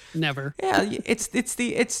 Mike. Never. Yeah, it's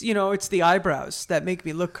the eyebrows that make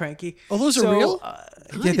me look cranky. Oh, those are real?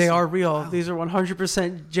 Nice. Yeah, they are real. Wow. These are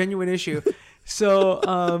 100% genuine issue. So,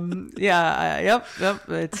 yep.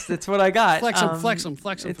 It's what I got. Flex them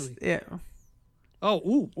for me. Yeah.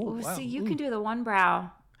 Oh, wow. See, you can do the one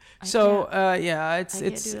brow. It's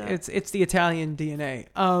the Italian DNA.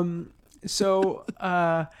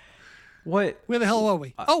 What? Where the hell are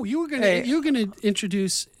we? You were gonna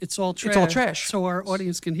introduce "It's All Trash." It's All Trash, so our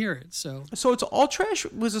audience can hear it. So "It's All Trash"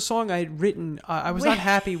 was a song I had written. I was not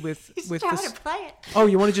happy with this. To play it. Oh,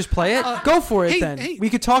 you want to just play it? Go for it then. Hey.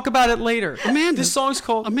 We could talk about it later. Amanda, this song's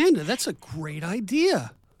called Amanda. That's a great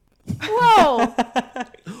idea. Whoa!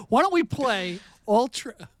 Why don't we play All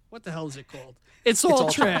Trash? What the hell is it called? It's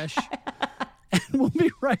All Trash. And we'll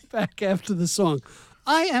be right back after the song.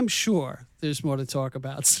 I am sure there's more to talk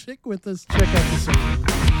about. Stick with us. Check out the song.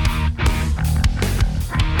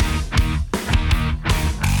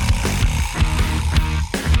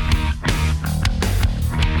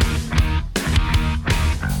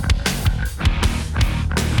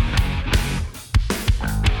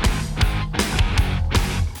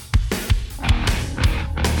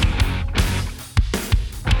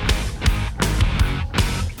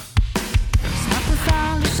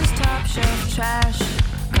 Trash,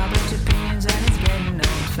 garbage opinions, and it's getting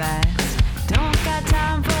old fast. Don't got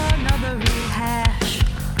time for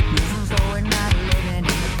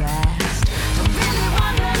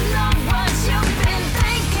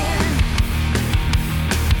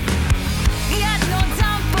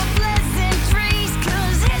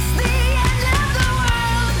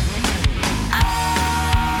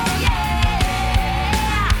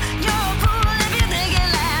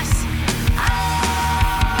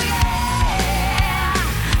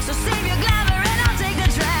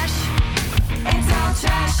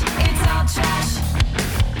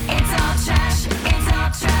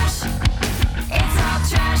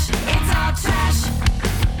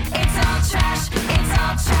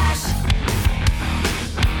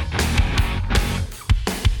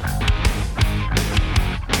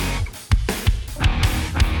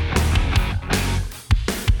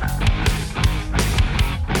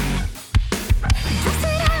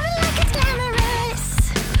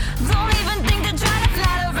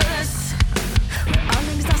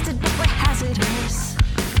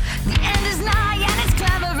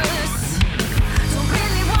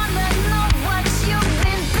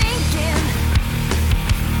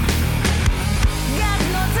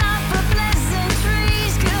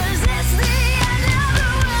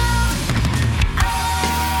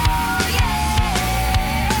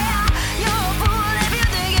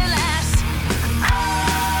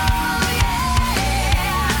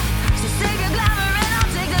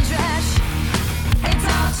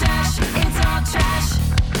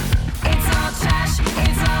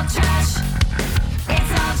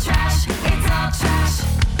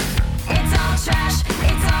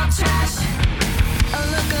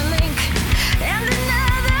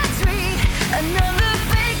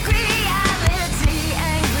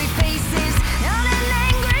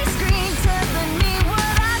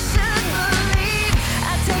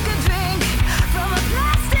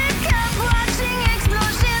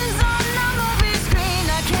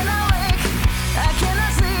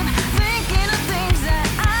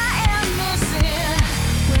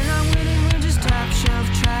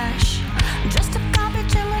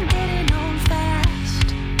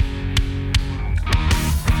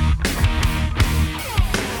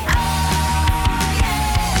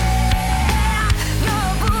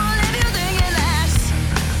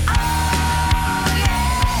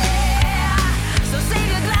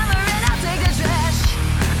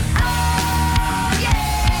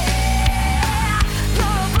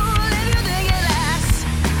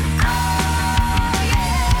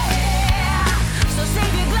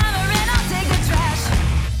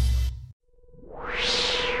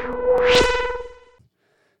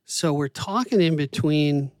So we're talking in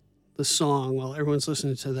between the song while everyone's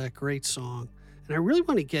listening to that great song. And I really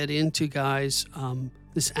want to get into, guys,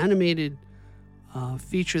 this animated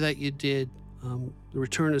feature that you did, The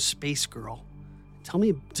Return of Space Girl. Tell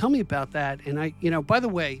me about that. And by the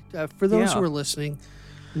way, for those who are listening,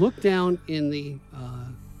 look down in the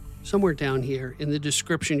somewhere down here in the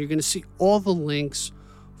description. You're going to see all the links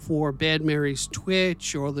for Bad Mary's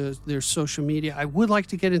Twitch or their social media. I would like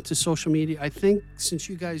to get into social media. I think since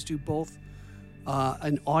you guys do both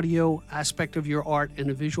an audio aspect of your art and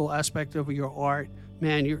a visual aspect of your art,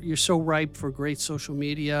 man, you're so ripe for great social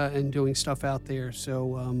media and doing stuff out there.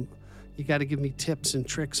 So you got to give me tips and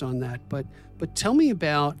tricks on that. But tell me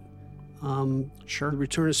about The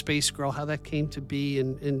Return of Space Girl, how that came to be,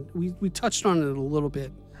 and we touched on it a little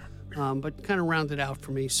bit, but kind of round it out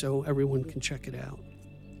for me so everyone can check it out.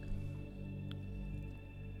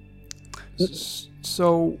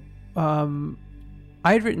 So, I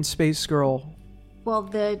had written Space Girl. Well,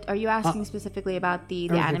 are you asking specifically about the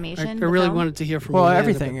animation? I really wanted to hear from you. Well,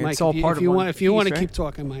 everything. Mike, it's all part of one. If you want to right? keep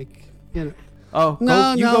talking, Mike. Oh,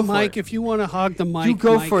 no, go Mike. It. If you want to hog the mic, you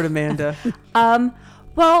go Mike. for it, Amanda.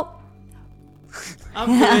 Well,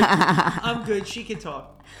 I'm good. I'm good. She can talk.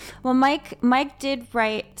 Well, Mike did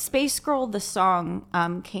write Space Girl. The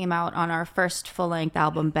song came out on our first full-length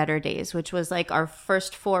album, Better Days, which was like our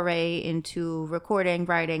first foray into recording,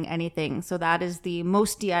 writing, anything. So that is the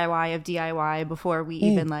most DIY of DIY before we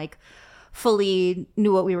even like fully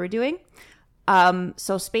knew what we were doing.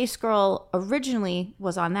 So Space Girl originally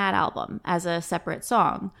was on that album as a separate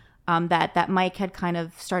song that Mike had kind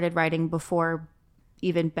of started writing before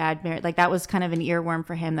even Bad Mary. Like that was kind of an earworm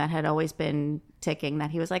for him that had always been ticking, that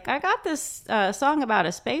he was like, I got this song about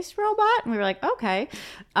a space robot. And we were like, okay.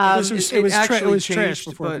 It was changed, trash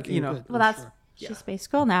before but, it became good. Well, that's she's Space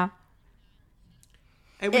Girl now.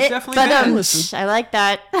 It was definitely but, bad. I like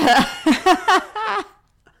that.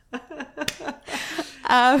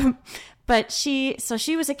 But she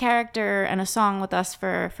was a character and a song with us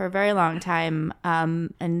for a very long time,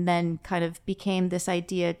 and then kind of became this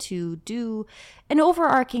idea to do an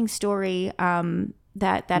overarching story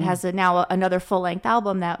that has now another full-length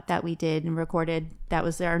album that we did and recorded. That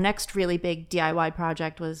was our next really big DIY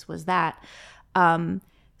project was that.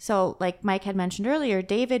 So like Mike had mentioned earlier,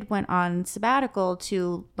 David went on sabbatical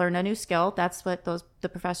to learn a new skill. That's what the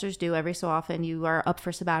professors do every so often. You are up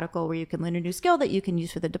for sabbatical where you can learn a new skill that you can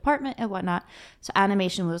use for the department and whatnot. So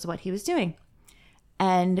animation was what he was doing.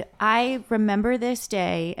 And I remember this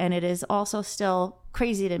day, and it is also still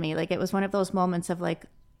crazy to me. Like it was one of those moments of like,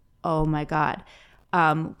 oh my God.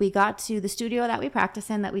 We got to the studio that we practice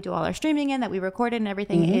in, that we do all our streaming in, that we recorded and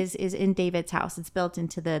everything is in David's house. It's built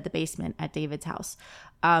into the basement at David's house.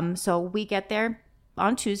 So we get there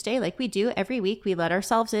on Tuesday, like we do every week. We let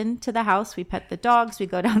ourselves into the house. We pet the dogs. We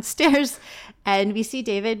go downstairs and we see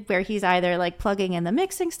David where he's either like plugging in the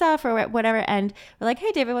mixing stuff or whatever. And we're like,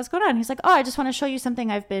 hey, David, what's going on? He's like, oh, I just want to show you something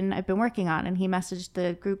I've been working on. And he messaged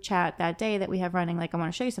the group chat that day that we have running, like, I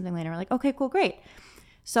want to show you something later. We're like, okay, cool, great.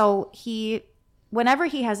 So whenever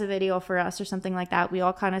he has a video for us or something like that, we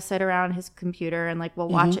all kind of sit around his computer and like we'll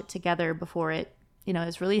watch it together before it,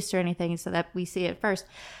 is released or anything, so that we see it first.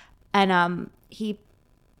 And he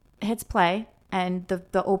hits play, and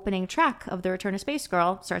the opening track of The Return of Space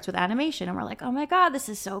Girl starts with animation, and we're like, oh my God, this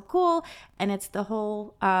is so cool. And it's the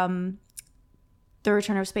whole The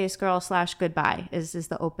Return of Space Girl / Goodbye is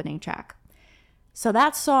the opening track. So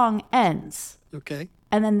that song ends. Okay.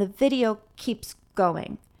 And then the video keeps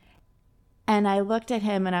going. And I looked at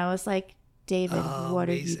him and I was like, David, what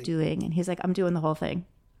are you doing? And he's like, I'm doing the whole thing.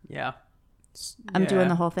 Yeah. I'm doing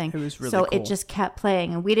the whole thing. It was really so cool. It just kept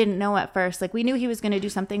playing. And we didn't know at first, like we knew he was going to do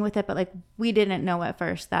something with it, but like we didn't know at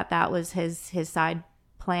first that was his side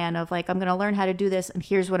plan of like, I'm going to learn how to do this. And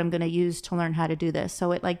here's what I'm going to use to learn how to do this.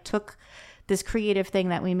 So it like took this creative thing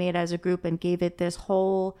that we made as a group and gave it this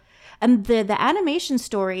whole, and the animation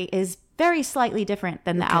story is very slightly different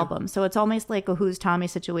than the album. So it's almost like a Who's Tommy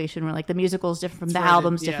situation where like the musical is different from the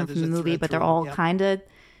album's different from the movie, but they're all kind of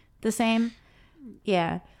the same.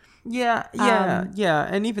 Yeah. Yeah.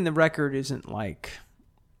 And even the record isn't like,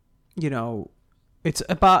 it's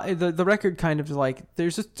about the record kind of like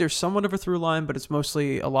there's somewhat of a through line, but it's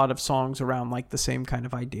mostly a lot of songs around like the same kind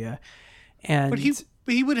of idea. And but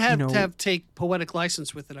he would have to take poetic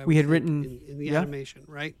license with it. We had written in the animation,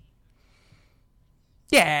 right?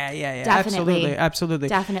 Yeah. Absolutely.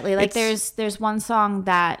 Definitely. Like there's one song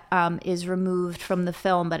that is removed from the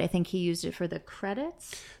film, but I think he used it for the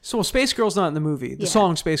credits. So Space Girl's not in the movie. The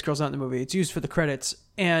song Space Girl's not in the movie. It's used for the credits.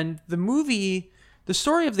 And the movie, the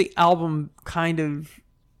story of the album kind of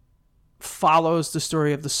follows the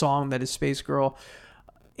story of the song that is Space Girl.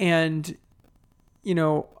 And, you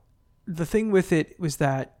know, the thing with it was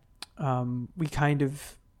that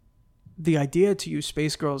the idea to use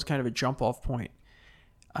Space Girl as kind of a jump off point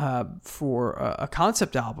for a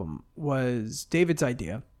concept album was David's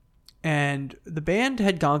idea. And the band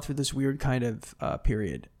had gone through this weird kind of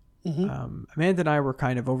period. Amanda and I were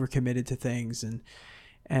kind of overcommitted to things,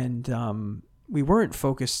 and we weren't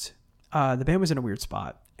focused. The band was in a weird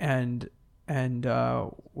spot, and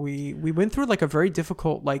we went through like a very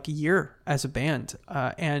difficult like year as a band,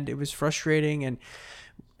 and it was frustrating,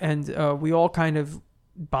 and we all kind of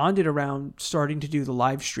bonded around starting to do the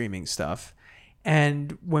live streaming stuff.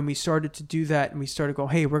 And when we started to do that and we started to go,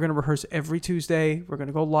 hey, we're going to rehearse every Tuesday, we're going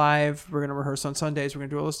to go live, we're going to rehearse on Sundays, we're going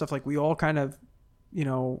to do all this stuff, like we all kind of, you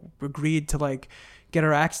know, agreed to like get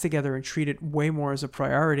our acts together and treat it way more as a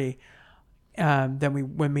priority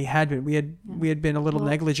than when we had been. We had been a little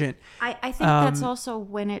negligent. I think that's also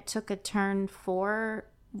when it took a turn for,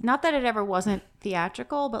 not that it ever wasn't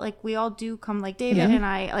theatrical, but like we all do come, like David and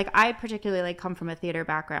I particularly like come from a theater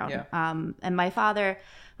background. And my father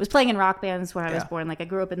was playing in rock bands when I was born. Like I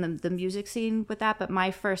grew up in the music scene with that, but my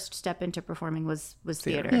first step into performing was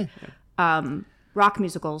theater. Rock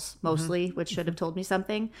musicals mostly, which should have told me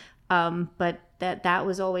something. But that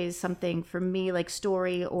was always something for me, like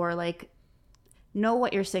story, or like know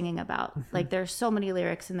what you're singing about. Like there's so many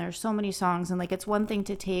lyrics and there's so many songs, and like it's one thing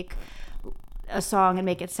to take a song and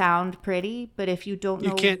make it sound pretty, but if you don't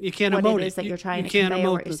know you can't what emote it is that you're trying to can't convey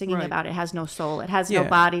or what you're singing about, it has no soul, it has no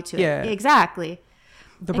body to it. Exactly.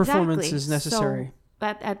 The performance is necessary. So,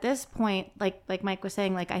 but at this point, like Mike was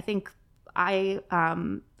saying, like I think I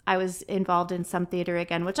was involved in some theater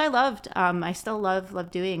again, which I loved. I still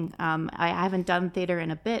love doing. I haven't done theater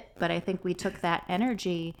in a bit, but I think we took that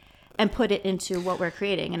energy and put it into what we're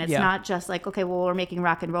creating. And it's not just like, okay, well, we're making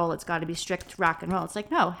rock and roll, it's got to be strict rock and roll. It's like,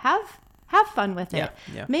 no, have fun with it.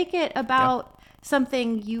 Make it about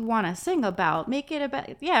something you want to sing about. Make it about,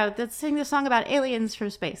 let's sing this song about aliens from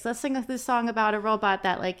space. Let's sing this song about a robot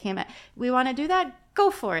that like came at. We want to do that? Go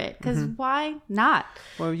for it. Because why not?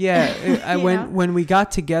 Well, when we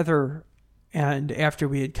got together and after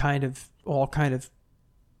we had kind of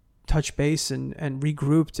touched base and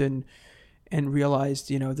regrouped and realized,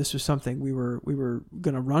 you know, this was something we were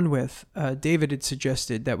going to run with, David had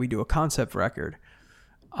suggested that we do a concept record.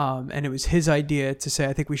 And it was his idea to say,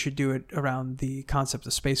 I think we should do it around the concept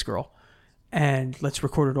of Space Girl, and let's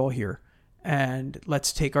record it all here, and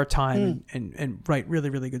let's take our time and write really,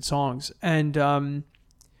 really good songs. And,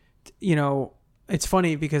 you know, it's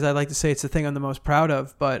funny because I like to say it's the thing I'm the most proud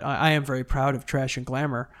of, but I am very proud of Trash and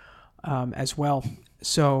Glamour as well.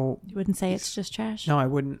 So you wouldn't say it's just trash? No, I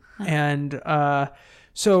wouldn't. Oh. And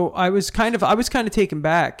so I was kind of taken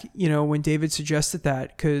back, you know, when David suggested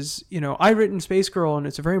that, because, you know, I've written Space Girl and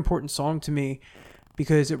it's a very important song to me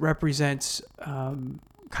because it represents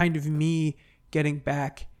kind of me getting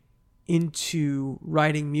back into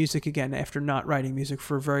writing music again after not writing music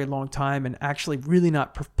for a very long time and actually really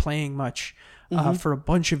not playing much for a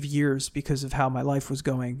bunch of years because of how my life was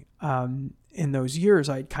going. In those years,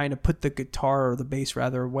 I'd kind of put the guitar or the bass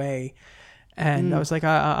rather away. And I was like,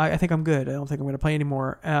 I think I'm good. I don't think I'm going to play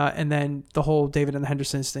anymore. And then the whole David and the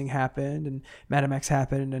Hendersons thing happened, and Madam X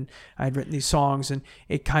happened, and I'd written these songs, and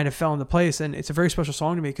it kind of fell into place. And it's a very special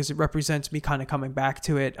song to me because it represents me kind of coming back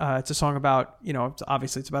to it. It's a song about, you know,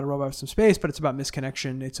 obviously it's about a robot with some space, but it's about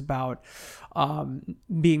misconnection. It's about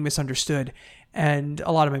being misunderstood. And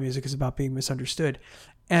a lot of my music is about being misunderstood.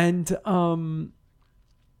 And,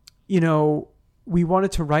 you know, we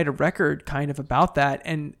wanted to write a record kind of about that.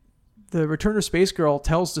 And the Return of Space Girl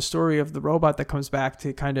tells the story of the robot that comes back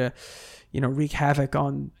to kind of, you know, wreak havoc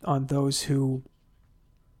on those who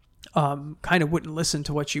kind of wouldn't listen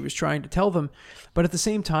to what she was trying to tell them. But at the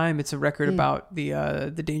same time, it's a record about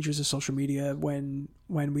the dangers of social media when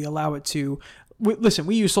we allow it to. Listen,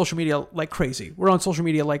 we use social media like crazy. We're on social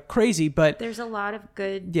media like crazy, but there's a lot of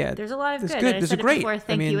good. Yeah, there's a lot of good. And I said it before.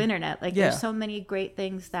 Thank you, mean, internet. Like there's so many great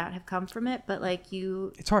things that have come from it, but like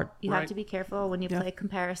it's hard. You have to be careful when you play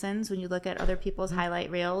comparisons. When you look at other people's highlight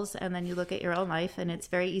reels, and then you look at your own life, and it's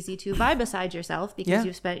very easy to vibe beside yourself because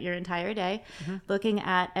you've spent your entire day looking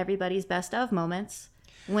at everybody's best of moments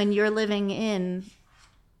when you're living in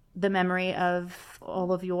the memory of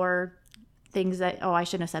all of your things that, oh, I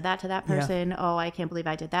shouldn't have said that to that person. Oh, I can't believe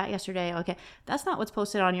I did that yesterday. Okay. That's not what's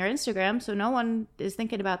posted on your Instagram. So no one is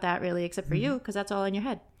thinking about that really except for you, because that's all in your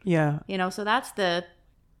head. Yeah. You know, so that's the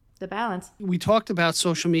balance. We talked about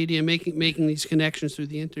social media, making these connections through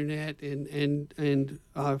the internet and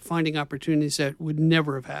finding opportunities that would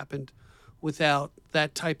never have happened without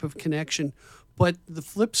that type of connection. But the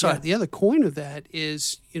flip side, the other coin of that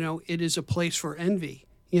is, you know, it is a place for envy.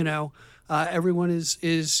 You know, everyone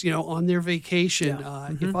is on their vacation.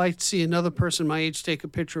 If I see another person my age take a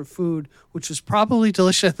picture of food, which was probably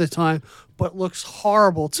delicious at the time, but looks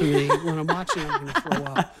horrible to me when I'm watching, I'm going to throw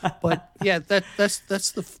up. But yeah, that's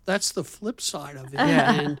the flip side of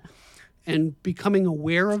it, and becoming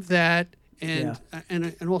aware of that, and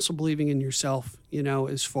also believing in yourself. You know,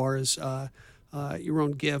 as far as your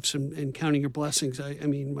own gifts and counting your blessings. I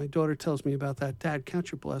mean, my daughter tells me about that. Dad,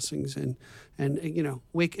 count your blessings and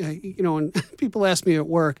wake. And people ask me at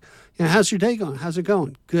work, how's your day going? How's it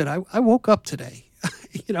going? Good. I woke up today.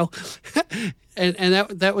 And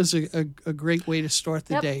that was a great way to start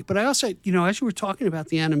the day. But I also, as you were talking about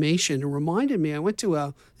the animation, it reminded me. I went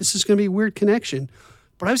to this is going to be a weird connection,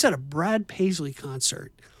 but I was at a Brad Paisley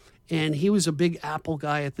concert, and he was a big Apple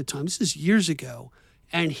guy at the time. This is years ago.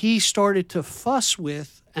 And he started to fuss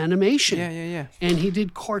with animation. Yeah. And he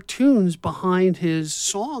did cartoons behind his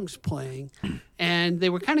songs playing. And they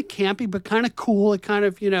were kind of campy, but kind of cool. It kind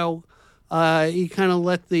of, he kind of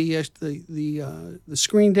let the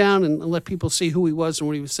screen down and let people see who he was and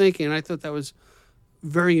what he was thinking. And I thought that was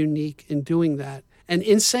very unique in doing that. And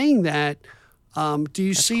in saying that, do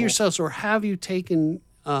you see yourselves, or have you taken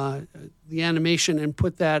the animation and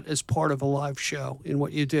put that as part of a live show in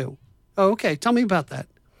what you do? Oh, okay. Tell me about that.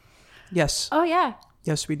 Yes. Oh, yeah.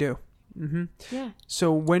 Yes, we do. Yeah.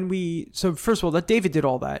 So first of all, that David did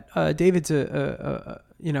all that. David's a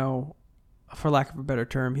for lack of a better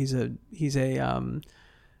term, he's an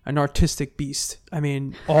artistic beast. I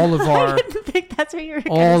mean, all of our I didn't think that's what you were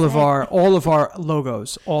all gonna say. of our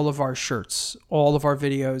logos, all of our shirts, all of our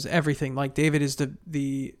videos, everything. Like, David is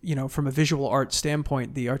the from a visual art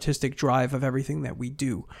standpoint, the artistic drive of everything that we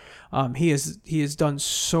do. He has done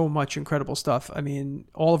so much incredible stuff. I mean,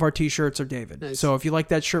 all of our T-shirts are David. Nice. So if you like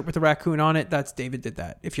that shirt with the raccoon on it, that's David did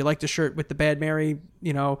that. If you like the shirt with the Bad Mary,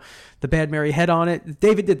 the Bad Mary head on it,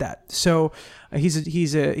 David did that. So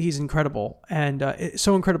he's incredible, and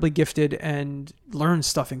so incredibly gifted, and learns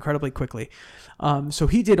stuff incredibly quickly. So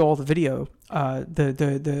he did all the video,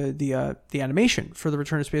 the animation for the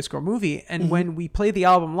Return to Space Girl movie, and when we play the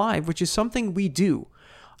album live, which is something we do.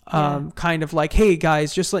 Kind of like, hey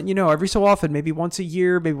guys, just letting you know, every so often, maybe once a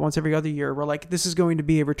year, maybe once every other year, we're like, this is going to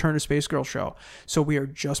be a Return to Space Girl show. So we are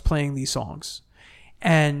just playing these songs.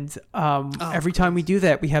 And every time we do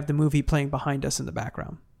that, we have the movie playing behind us in the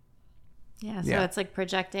background. Yeah, so it's like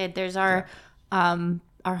projected. There's our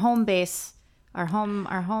home base, our home.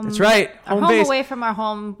 That's right. Our home base away from our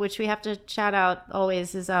home, which we have to shout out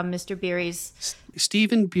always, is Mr. Beery's.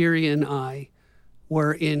 Stephen Beery and I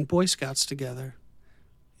were in Boy Scouts together.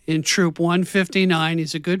 In Troop 159,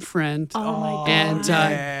 he's a good friend. Oh my God!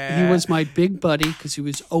 And he was my big buddy because he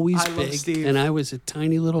was always big, love Steve. And I was a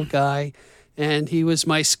tiny little guy. And he was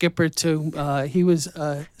my skipper to. He was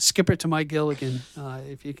skipper to my Gilligan.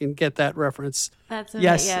 If you can get that reference. That's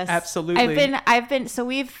amazing. Yes, absolutely. I've been. So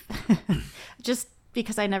we've just.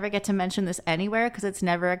 Because I never get to mention this anywhere because it's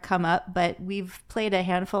never come up, but we've played a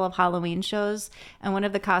handful of Halloween shows, and one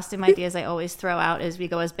of the costume ideas I always throw out is we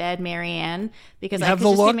go as Bad Mary Ann, because I could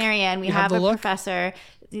just be Mary Ann. We have a professor.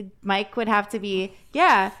 Mike would have to be,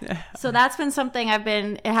 So that's been something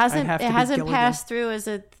it hasn't passed through as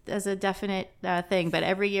a definite thing, but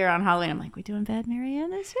every year on Halloween I'm like, we doing Bad Mary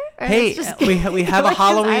Ann this year? Or Hey, we have a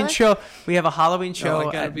Halloween show. We have a Halloween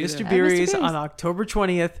show at Mr. Beery's on October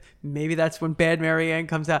 20th. Maybe that's when Bad Mary Ann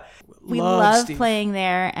comes out. We love playing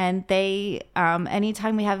there, and they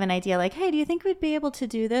anytime we have an idea like, hey, do you think we'd be able to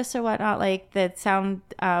do this or whatnot, like the sound,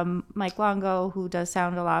 Mike Longo, who does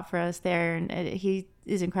sound a lot for us there, and he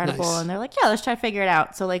is incredible. Nice. And they're like, yeah, let's try to figure it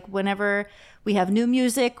out. So like whenever we have new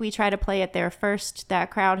music, we try to play it there first. That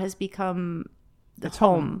crowd has become it's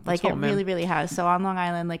home. Like it really, really has. So on Long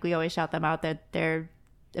Island, like we always shout them out that they're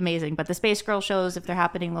amazing. But the Space Girl shows, if they're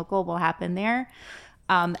happening local, will happen there.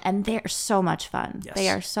 And they're so much fun. Yes. They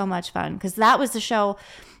are so much fun. Because that was the show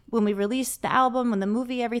when we released the album, when the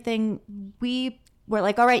movie, everything, we were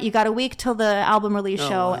like, all right, you got a week till the album release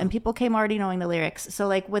show. Wow. And people came already knowing the lyrics. So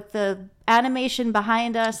like with the animation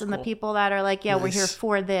behind us and the people that are like, we're here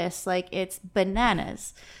for this, like it's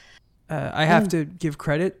bananas. I have to give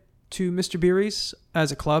credit to Mr. Beery's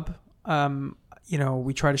as a club.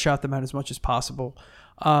 We try to shout them out as much as possible.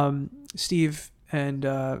 Steve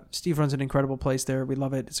runs an incredible place there. We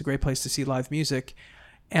love it. It's a great place to see live music.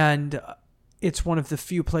 And it's one of the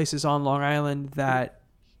few places on Long Island that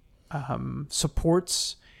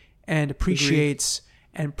supports and appreciates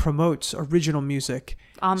and promotes original music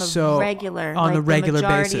on the regular basis.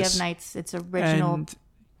 Majority of nights, it's original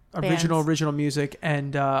music.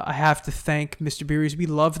 And I have to thank Mr. Beery's. We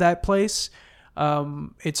love that place.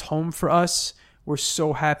 It's home for us. we're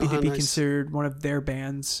so happy to be Nice. considered one of their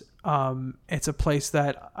bands. It's a place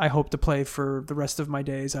that I hope to play for the rest of my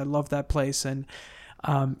days. I love that place. And,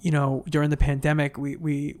 during the pandemic,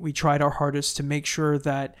 we tried our hardest to make sure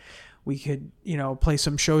that we could, play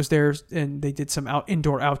some shows there, and they did some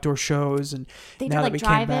outdoor shows. And They now did that like we came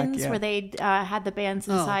back, drive-ins where they had the bands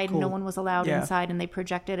inside and no cool. one was allowed Yeah. inside, and they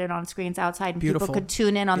projected it on screens outside, and Beautiful. people could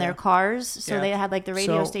tune in on their cars. So Yeah. they had like the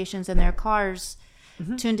radio So- stations in their cars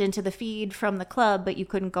tuned into the feed from the club, but you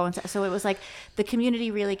couldn't go inside. So it was like the community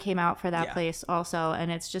really came out for that Yeah. place also, and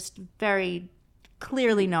it's just very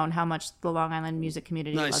clearly known how much the Long Island music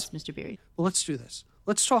community Nice. loves Mr. Beery. Well, let's do this.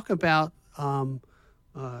 Let's talk about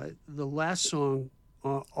the last song.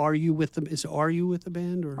 Are you with the? Is Are You with the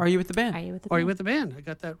Band or Are You with the Band? Are you with the Are You band? with the Band? I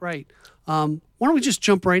got that right. Why don't we just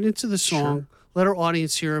jump right into the song? Let our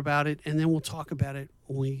audience hear about it, and then we'll talk about it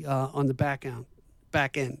when we on the back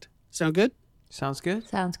end. Sound good? Sounds good.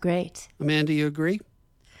 Sounds great. Amanda, you agree?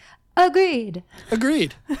 Agreed.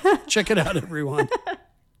 Agreed. Check it out, everyone.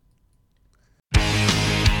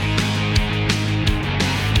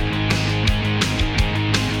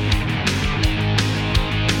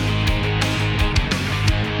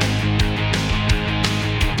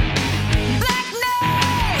 Black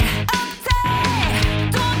night,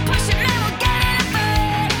 uptight, don't push it, man, we'll get it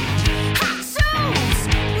afraid. Hot shoes,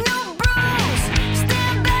 no bruise,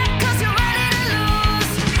 stand back 'cause you're ready to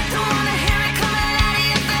lose. Don't wanna hear it coming out of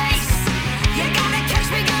your face. You gotta catch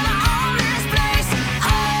me, gonna own this place.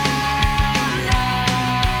 Oh no,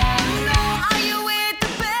 no, are you with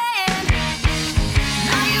the band?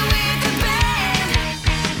 Are you with the band?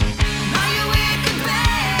 Are you with the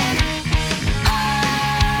band? Oh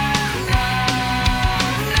no,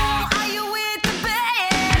 no, are you with the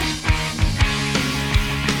band?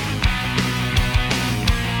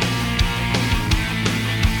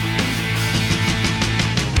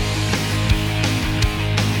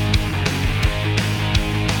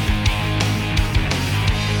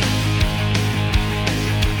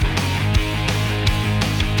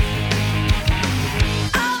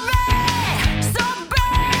 Alright, so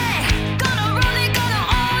bright, gonna roll it, gonna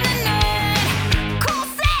own the night. Cool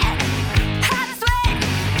set, hot sweat,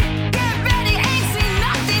 get ready, ain't seen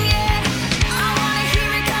nothing yet. I wanna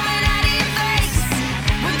hear it coming out of your face.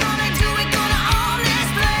 We're gonna do it, gonna own this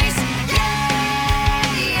place.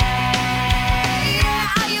 Yeah, yeah,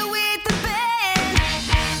 yeah. Are you with the band?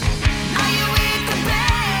 Are you with the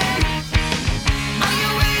band? Are you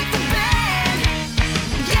with the band?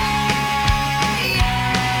 Yeah, yeah,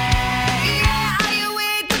 yeah. Are you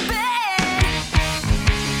with the band?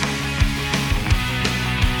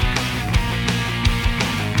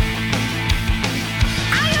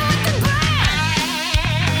 Are you with the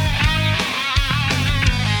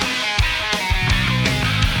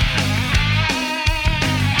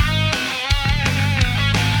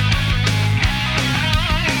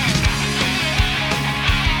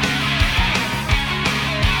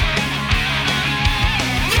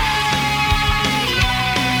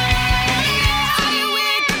Are you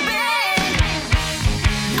with the band?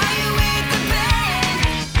 Are you with the band?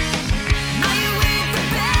 Are you with the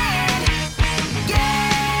band? Yeah,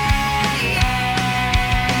 yeah,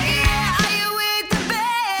 yeah. Are you with the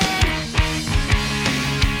band?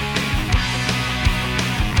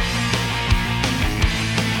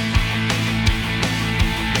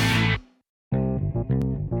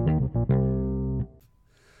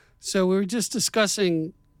 So we were just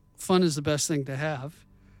discussing fun is the best thing to have.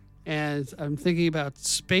 And I'm thinking about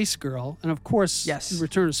Space Girl. And of course, Yes. the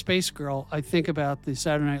Return of Space Girl, I think about the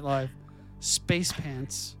Saturday Night Live Space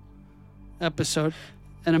Pants episode.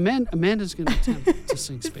 And Amanda's going to attempt to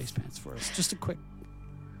sing Space Pants for us. Just a quick.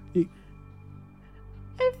 I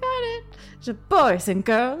found it. So boys and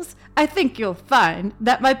girls, I think you'll find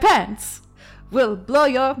that my pants will blow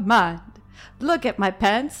your mind. Look at my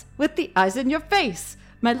pants with the eyes in your face.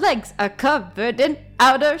 My legs are covered in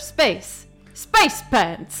outer space. Space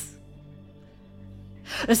pants.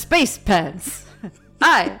 Space pants.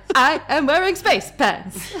 I am wearing space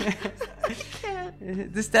pants.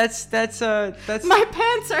 That's My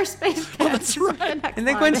pants are space pants. that's right. and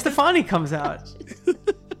then Gwen Stefani comes out.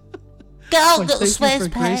 Well, thank you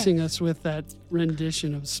for gracing us with that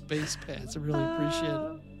rendition of Space Pants. I really appreciate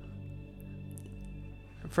it.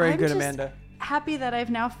 Very I'm good, just Amanda. happy that I've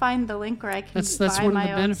now found the link where I can That's buy one my of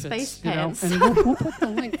the own benefits, space you know. pants. And we'll put the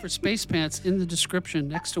link for Space Pants in the description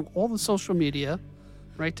next to all the social media,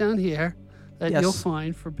 right down here, that Yes. you'll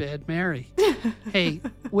find for Bad Mary. Hey,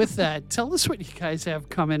 with that, tell us what you guys have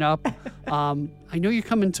coming up. I know you're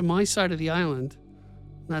coming to my side of the island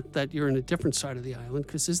Not that you're in a different side of the island,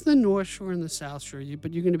 because there's the North Shore and the South Shore,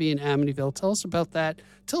 but you're going to be in Amityville. Tell us about that.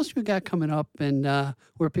 Tell us what you got coming up and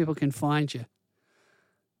where people can find you.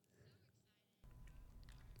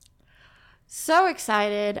 So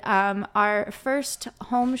excited. Our first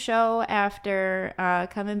home show after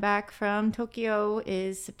coming back from Tokyo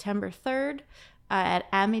is September 3rd at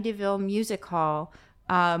Amityville Music Hall.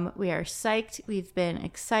 We are psyched. We've been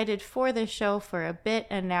excited for this show for a bit,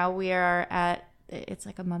 and now we are at, it's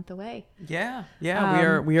like a month away. Yeah.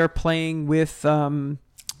 We are playing with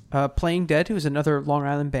Playing Dead, who's another Long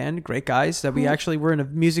Island band. Great guys that we actually were in a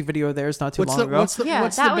music video of theirs not too long ago. What's the That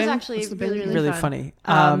was band? actually What's the band really, name? really fun. funny.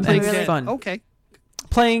 Playing And Dead. fun. Okay.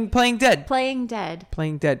 Playing Dead. Playing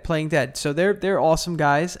Dead. So they're awesome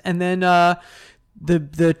guys. And then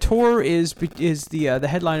the tour is the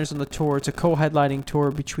headliners on the tour. It's a co-headlining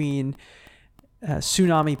tour between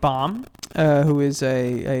Tsunami Bomb, who is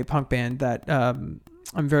a punk band that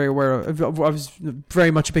I'm very aware of. I was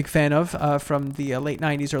very much a big fan of from the late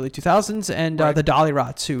 90s, early 2000s, and the Dolly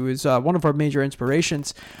Rots, who is one of our major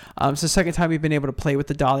inspirations. It's the second time we've been able to play with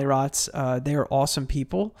the Dolly Rots. They're awesome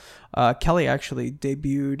people. Kelly actually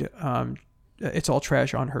debuted It's All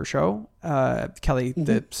Trash on her show. Kelly,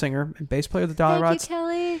 the singer and bass player of the Dolly Rots,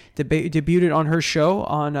 Kelly. debuted it on her show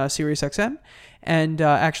on Sirius XM, and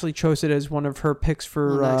actually chose it as one of her picks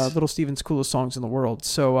for nice. Little Steven's coolest songs in the world.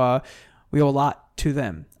 So we owe a lot to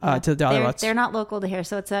them, to the Dolly Rots. They're not local to here,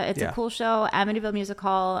 so it's a cool show. Amityville Music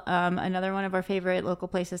Hall, another one of our favorite local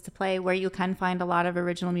places to play, where you can find a lot of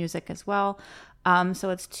original music as well.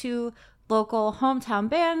 So it's two local hometown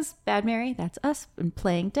bands, Bad Mary, that's us, and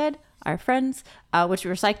Playing Dead, our friends, which we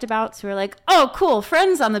were psyched about. So we were like, oh, cool,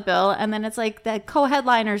 friends on the bill. And then it's like the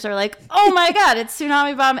co-headliners are like, oh my God, it's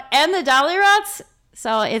Tsunami Bomb and the Dolly Rots.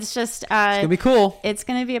 So it's just... It's going to be cool. It's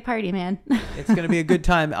going to be a party, man. It's going to be a good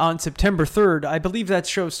time on September 3rd. I believe that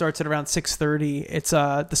show starts at around 6:30. It's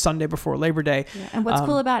the Sunday before Labor Day. Yeah. And what's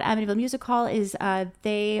cool about Amityville Music Hall is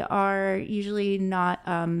they are usually not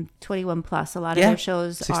 21 plus. A lot of their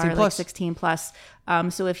shows 16 are like plus. 16 plus.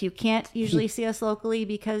 So if you can't usually see us locally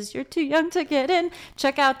because you're too young to get in,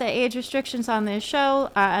 check out the age restrictions on this show.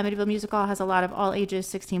 Amityville Music Hall has a lot of all ages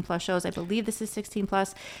 16 plus shows. I believe this is 16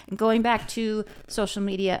 plus. And going back to social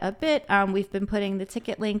media a bit, we've been putting the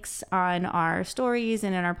ticket links on our stories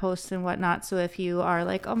and in our posts and whatnot. So if you are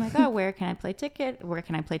like, oh my God, where can I play tickets? Where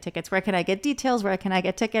can I get details? Where can I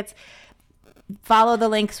get tickets? Follow the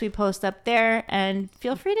links we post up there, and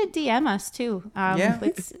feel free to DM us too.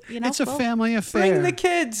 It's, It's a family affair. Bring the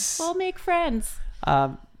kids. We'll make friends.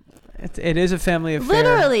 It is a family affair.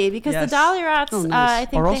 Literally, because Yes. the Dolly Rots, Oh, nice. I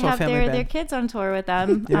think Are they also a have family their band. kids on tour with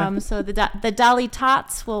them. Yeah. So the Dolly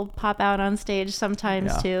Tots will pop out on stage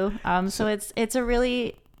sometimes Yeah. too. So it's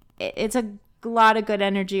a lot of good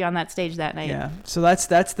energy on that stage that night. Yeah, so that's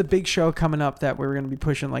the big show coming up that we're going to be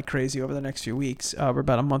pushing like crazy over the next few weeks. We're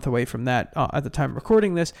about a month away from that at the time of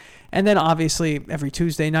recording this. And then obviously every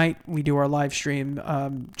Tuesday night we do our live stream,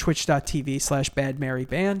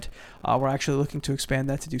 twitch.tv/badmaryband. We're actually looking to expand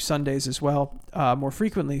that to do Sundays as well, more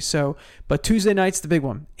frequently. But Tuesday night's the big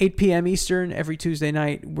one. 8 p.m. Eastern every Tuesday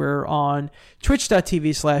night. We're on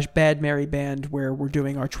twitch.tv/badmaryband, where we're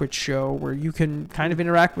doing our Twitch show where you can kind of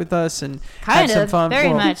interact with us and have some fun. Very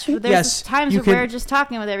Well, much. There's yes, times you where we're can- just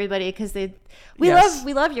talking with everybody because we Yes.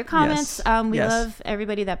 love your comments. Yes. We Yes. love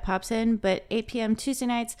everybody that pops in. But 8 p.m. Tuesday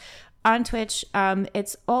nights on Twitch,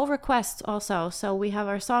 it's all requests also. So we have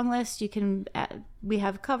our song list. We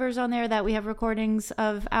have covers on there that we have recordings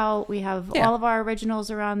of out. We have all of our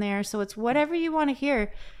originals are on there. So it's whatever you want to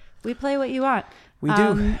hear. We play what you want. We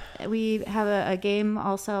do. We have a game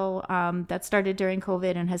also that started during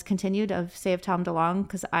COVID and has continued of Save Tom DeLonge,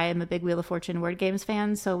 because I am a big Wheel of Fortune word games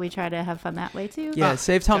fan, so we try to have fun that way too. Yeah,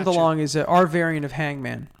 Save Tom gotcha. DeLonge is our variant of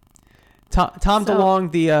Hangman. Tom So-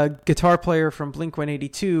 DeLonge, the guitar player from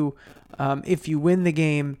Blink-182, if you win the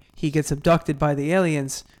game, he gets abducted by the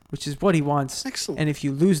aliens, which is what he wants. Excellent. And if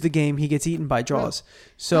you lose the game, he gets eaten by Jaws.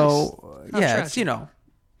 So, How yeah, it's, tragic.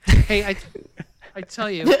 Hey, I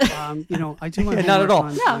tell you, I do want to Not at all.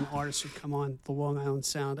 on artists who come on the Long Island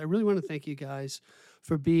Sound. I really want to thank you guys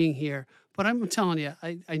for being here. But I'm telling you,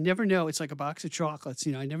 I never know. It's like a box of chocolates.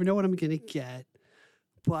 I never know what I'm going to get.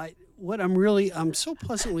 But what I'm so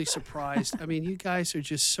pleasantly surprised. I mean, you guys are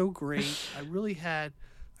just so great. I really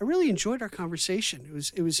enjoyed our conversation. It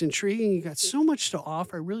was intriguing. You got so much to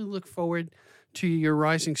offer. I really look forward to your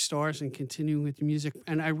rising stars and continuing with your music.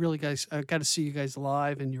 And I got to see you guys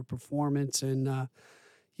live and your performance. And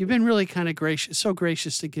you've been really kind of so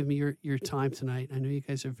gracious to give me your time tonight. I know you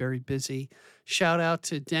guys are very busy. Shout out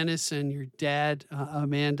to Dennis and your dad,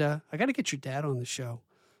 Amanda. I got to get your dad on the show.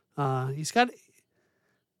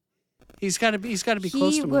 He's got to be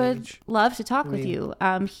close He to my would age. love to talk with mean-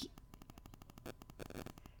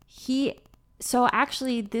 you. So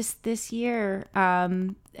actually this year,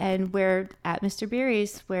 and we're at Mr.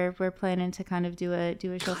 Beery's, where we're planning to kind of do a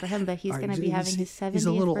show for him, but he's All right, going to be having his 70th He's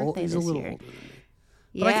a little old. birthday He's a this little year. older than me.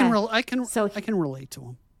 Yeah. But I can relate to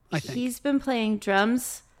him. I think. He's been playing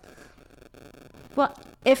drums. Well,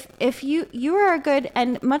 if you are a good,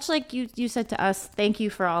 and much like you said to us, thank you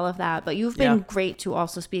for all of that, but you've been Yeah. great to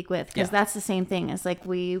also speak with, because Yeah. that's the same thing. It's like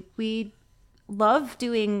we love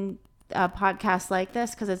doing a podcast like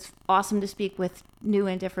this because it's awesome to speak with new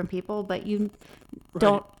and different people, but you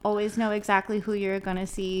don't always know exactly who you're going to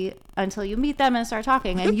see until you meet them and start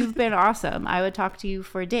talking. And you've been awesome. I would talk to you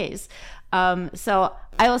for days. So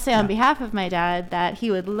I will say on behalf of my dad that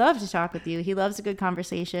he would love to talk with you. He loves a good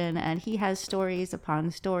conversation, and he has stories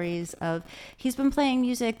upon stories of, he's been playing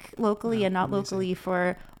music locally and not locally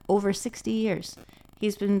for over 60 years.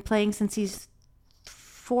 He's been playing since he's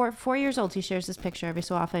 4 years old. He shares this picture every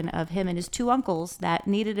so often of him and his 2 uncles that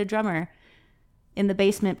needed a drummer in the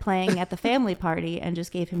basement playing at the family party, and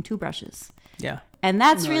just gave him 2 brushes. Yeah. And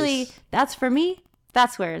that's Nice. really, that's for me,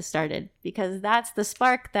 that's where it started, because that's the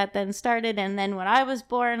spark that then started. And then when I was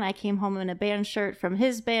born, I came home in a band shirt from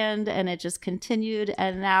his band, and it just continued.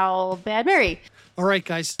 And now Bad Mary. All right,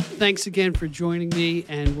 guys. Thanks again for joining me,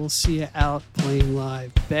 and we'll see you out playing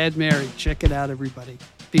live. Bad Mary. Check it out, everybody.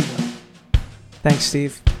 Be well. Thanks,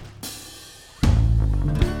 Steve.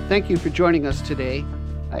 Thank you for joining us today.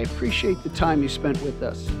 I appreciate the time you spent with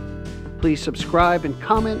us. Please subscribe and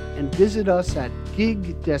comment, and visit us at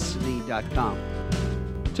gigdestiny.com.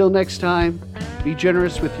 Till next time, be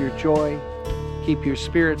generous with your joy, keep your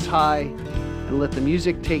spirits high, and let the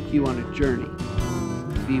music take you on a journey.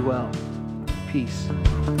 Be well. Peace.